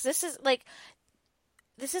sucks. This is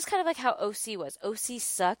kind of like how OC was. OC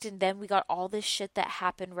sucked, and then we got all this shit that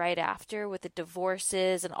happened right after with the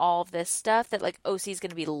divorces and all of this stuff that, like, OC is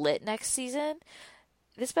going to be lit next season.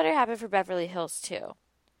 This better happen for Beverly Hills, too.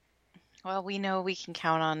 Well, we know we can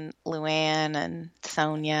count on Luann and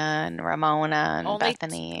Sonia and Ramona and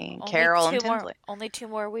Bethany and Carol and Tinsley. Only 2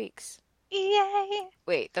 more weeks. Yay!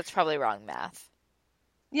 Wait, that's probably wrong math.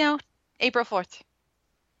 April 4th.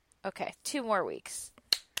 Okay, 2 more weeks.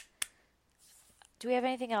 Do we have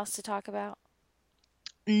anything else to talk about?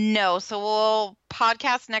 No, so we'll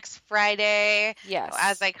podcast next Friday. Yes.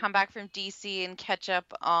 As I come back from DC and catch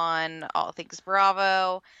up on all things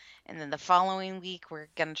Bravo. And then the following week, we're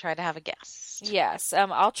going to try to have a guest. Yes.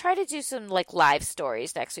 I'll try to do some like live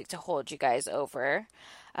stories next week to hold you guys over.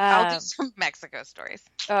 I'll do some Mexico stories.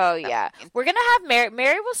 Oh, yeah. We're going to have Mary.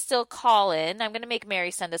 Mary will still call in. I'm going to make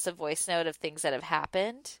Mary send us a voice note of things that have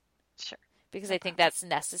happened. Sure. Because I think that's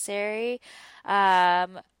necessary.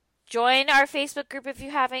 Join our Facebook group if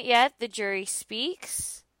you haven't yet. The Jury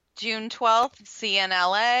Speaks. June 12th,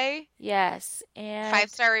 CNLA. Yes. And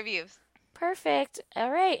 5-star reviews. Perfect. All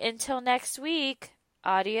right. Until next week.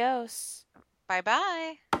 Adios.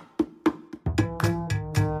 Bye-bye.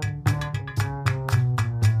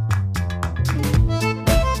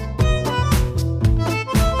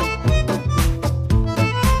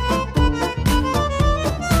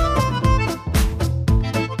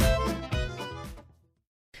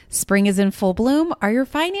 Spring is in full bloom. Are your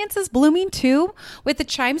finances blooming too? With the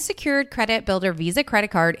Chime Secured Credit Builder Visa Credit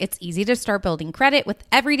Card, it's easy to start building credit with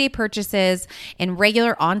everyday purchases and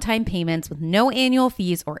regular on-time payments with no annual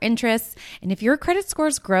fees or interest. And if your credit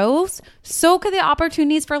scores grows, so could the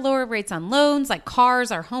opportunities for lower rates on loans like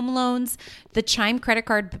cars or home loans. The Chime Credit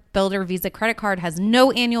Card Builder Visa Credit Card has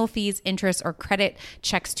no annual fees, interest, or credit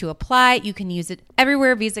checks to apply. You can use it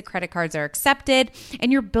everywhere Visa credit cards are accepted,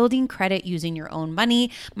 and you're building credit using your own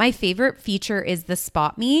money. My favorite feature is the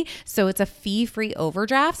Spot Me. So it's a fee-free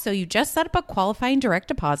overdraft. So you just set up a qualifying direct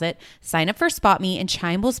deposit, sign up for Spot Me, and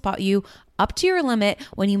Chime will spot you up to your limit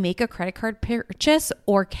when you make a credit card purchase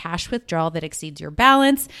or cash withdrawal that exceeds your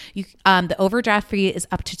balance. The overdraft fee is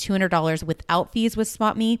up to $200 without fees with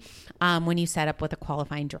SpotMe when you set up with a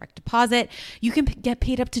qualifying direct deposit. You can get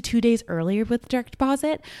paid up to 2 days earlier with direct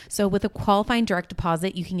deposit. So with a qualifying direct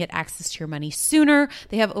deposit, you can get access to your money sooner.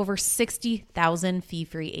 They have over 60,000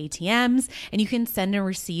 fee-free ATMs, and you can send and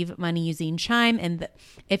receive money using Chime. And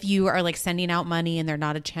if you are like sending out money and they're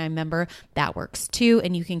not a Chime member, that works too.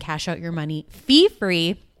 And you can cash out your money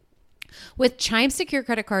fee-free. With Chime Secure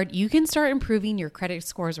Credit Card, you can start improving your credit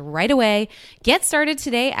scores right away. Get started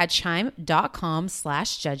today at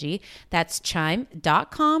chime.com/judgy. That's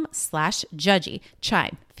chime.com/judgy.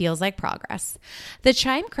 Chime feels like progress. The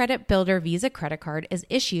Chime Credit Builder Visa Credit Card is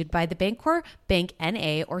issued by the Bancorp Bank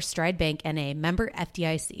N.A. or Stride Bank N.A. member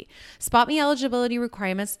FDIC. SpotMe eligibility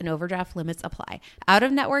requirements and overdraft limits apply.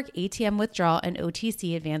 Out-of-network ATM withdrawal and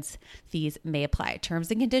OTC advance fees may apply. Terms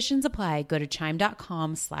and conditions apply. Go to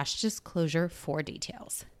chime.com/disclosure for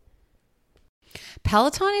details.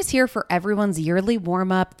 Peloton is here for everyone's yearly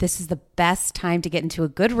warm-up. This is the best time to get into a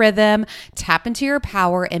good rhythm, tap into your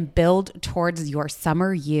power, and build towards your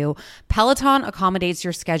summer you. Peloton accommodates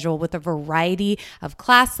your schedule with a variety of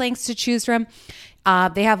class lengths to choose from.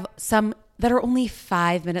 They have some that are only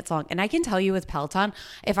 5 minutes long. And I can tell you with Peloton,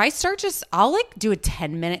 if I start I'll like do a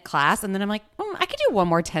 10-minute class and then I'm like, I could do one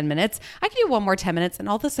more 10 minutes. I could do one more 10 minutes. And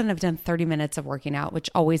all of a sudden I've done 30 minutes of working out, which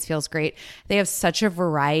always feels great. They have such a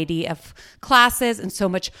variety of classes and so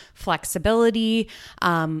much flexibility.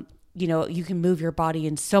 you can move your body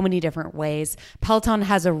in so many different ways. Peloton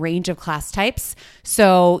has a range of class types.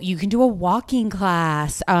 So you can do a walking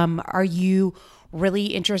class. Are you really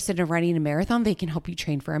interested in running a marathon? They can help you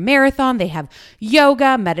train for a marathon. They have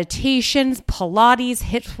yoga, meditations, Pilates,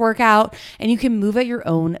 HIIT workout, and you can move at your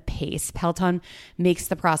own pace. Peloton makes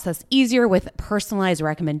the process easier with personalized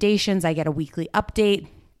recommendations. I get a weekly update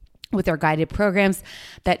with their guided programs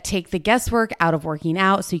that take the guesswork out of working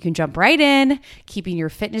out so you can jump right in, keeping your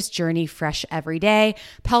fitness journey fresh every day.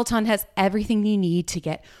 Peloton has everything you need to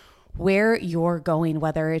get where you're going,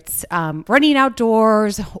 whether it's running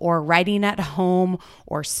outdoors or riding at home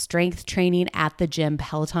or strength training at the gym.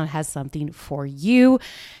 Peloton has something for you.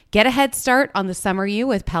 Get a head start on the summer you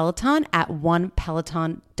with Peloton at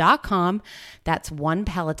onepeloton.com. That's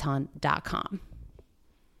onepeloton.com.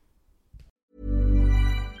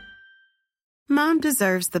 Mom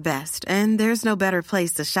deserves the best, and there's no better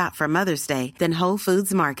place to shop for Mother's Day than Whole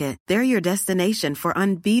Foods Market. They're your destination for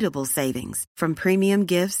unbeatable savings, from premium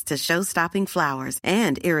gifts to show-stopping flowers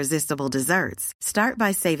and irresistible desserts. Start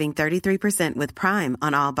by saving 33% with Prime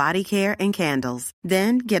on all body care and candles.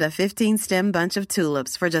 Then get a 15-stem bunch of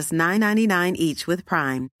tulips for just $9.99 each with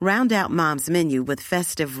Prime. Round out Mom's menu with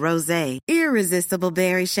festive rosé, irresistible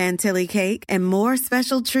berry chantilly cake, and more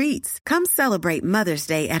special treats. Come celebrate Mother's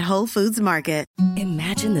Day at Whole Foods Market.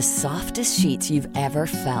 Imagine the softest sheets you've ever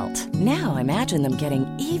felt. Now imagine them getting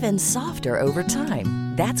even softer over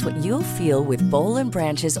time. That's what you'll feel with Boll &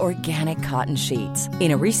 Branch's organic cotton sheets.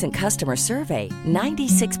 In a recent customer survey,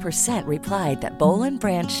 96% replied that Boll &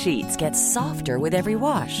 Branch sheets get softer with every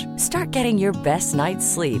wash. Start getting your best night's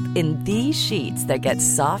sleep in these sheets that get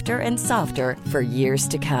softer and softer for years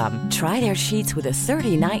to come. Try their sheets with a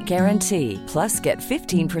 30-night guarantee. Plus, get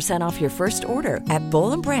 15% off your first order at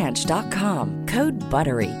bollandbranch.com. Code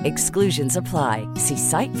BUTTERY. Exclusions apply. See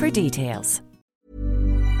site for details.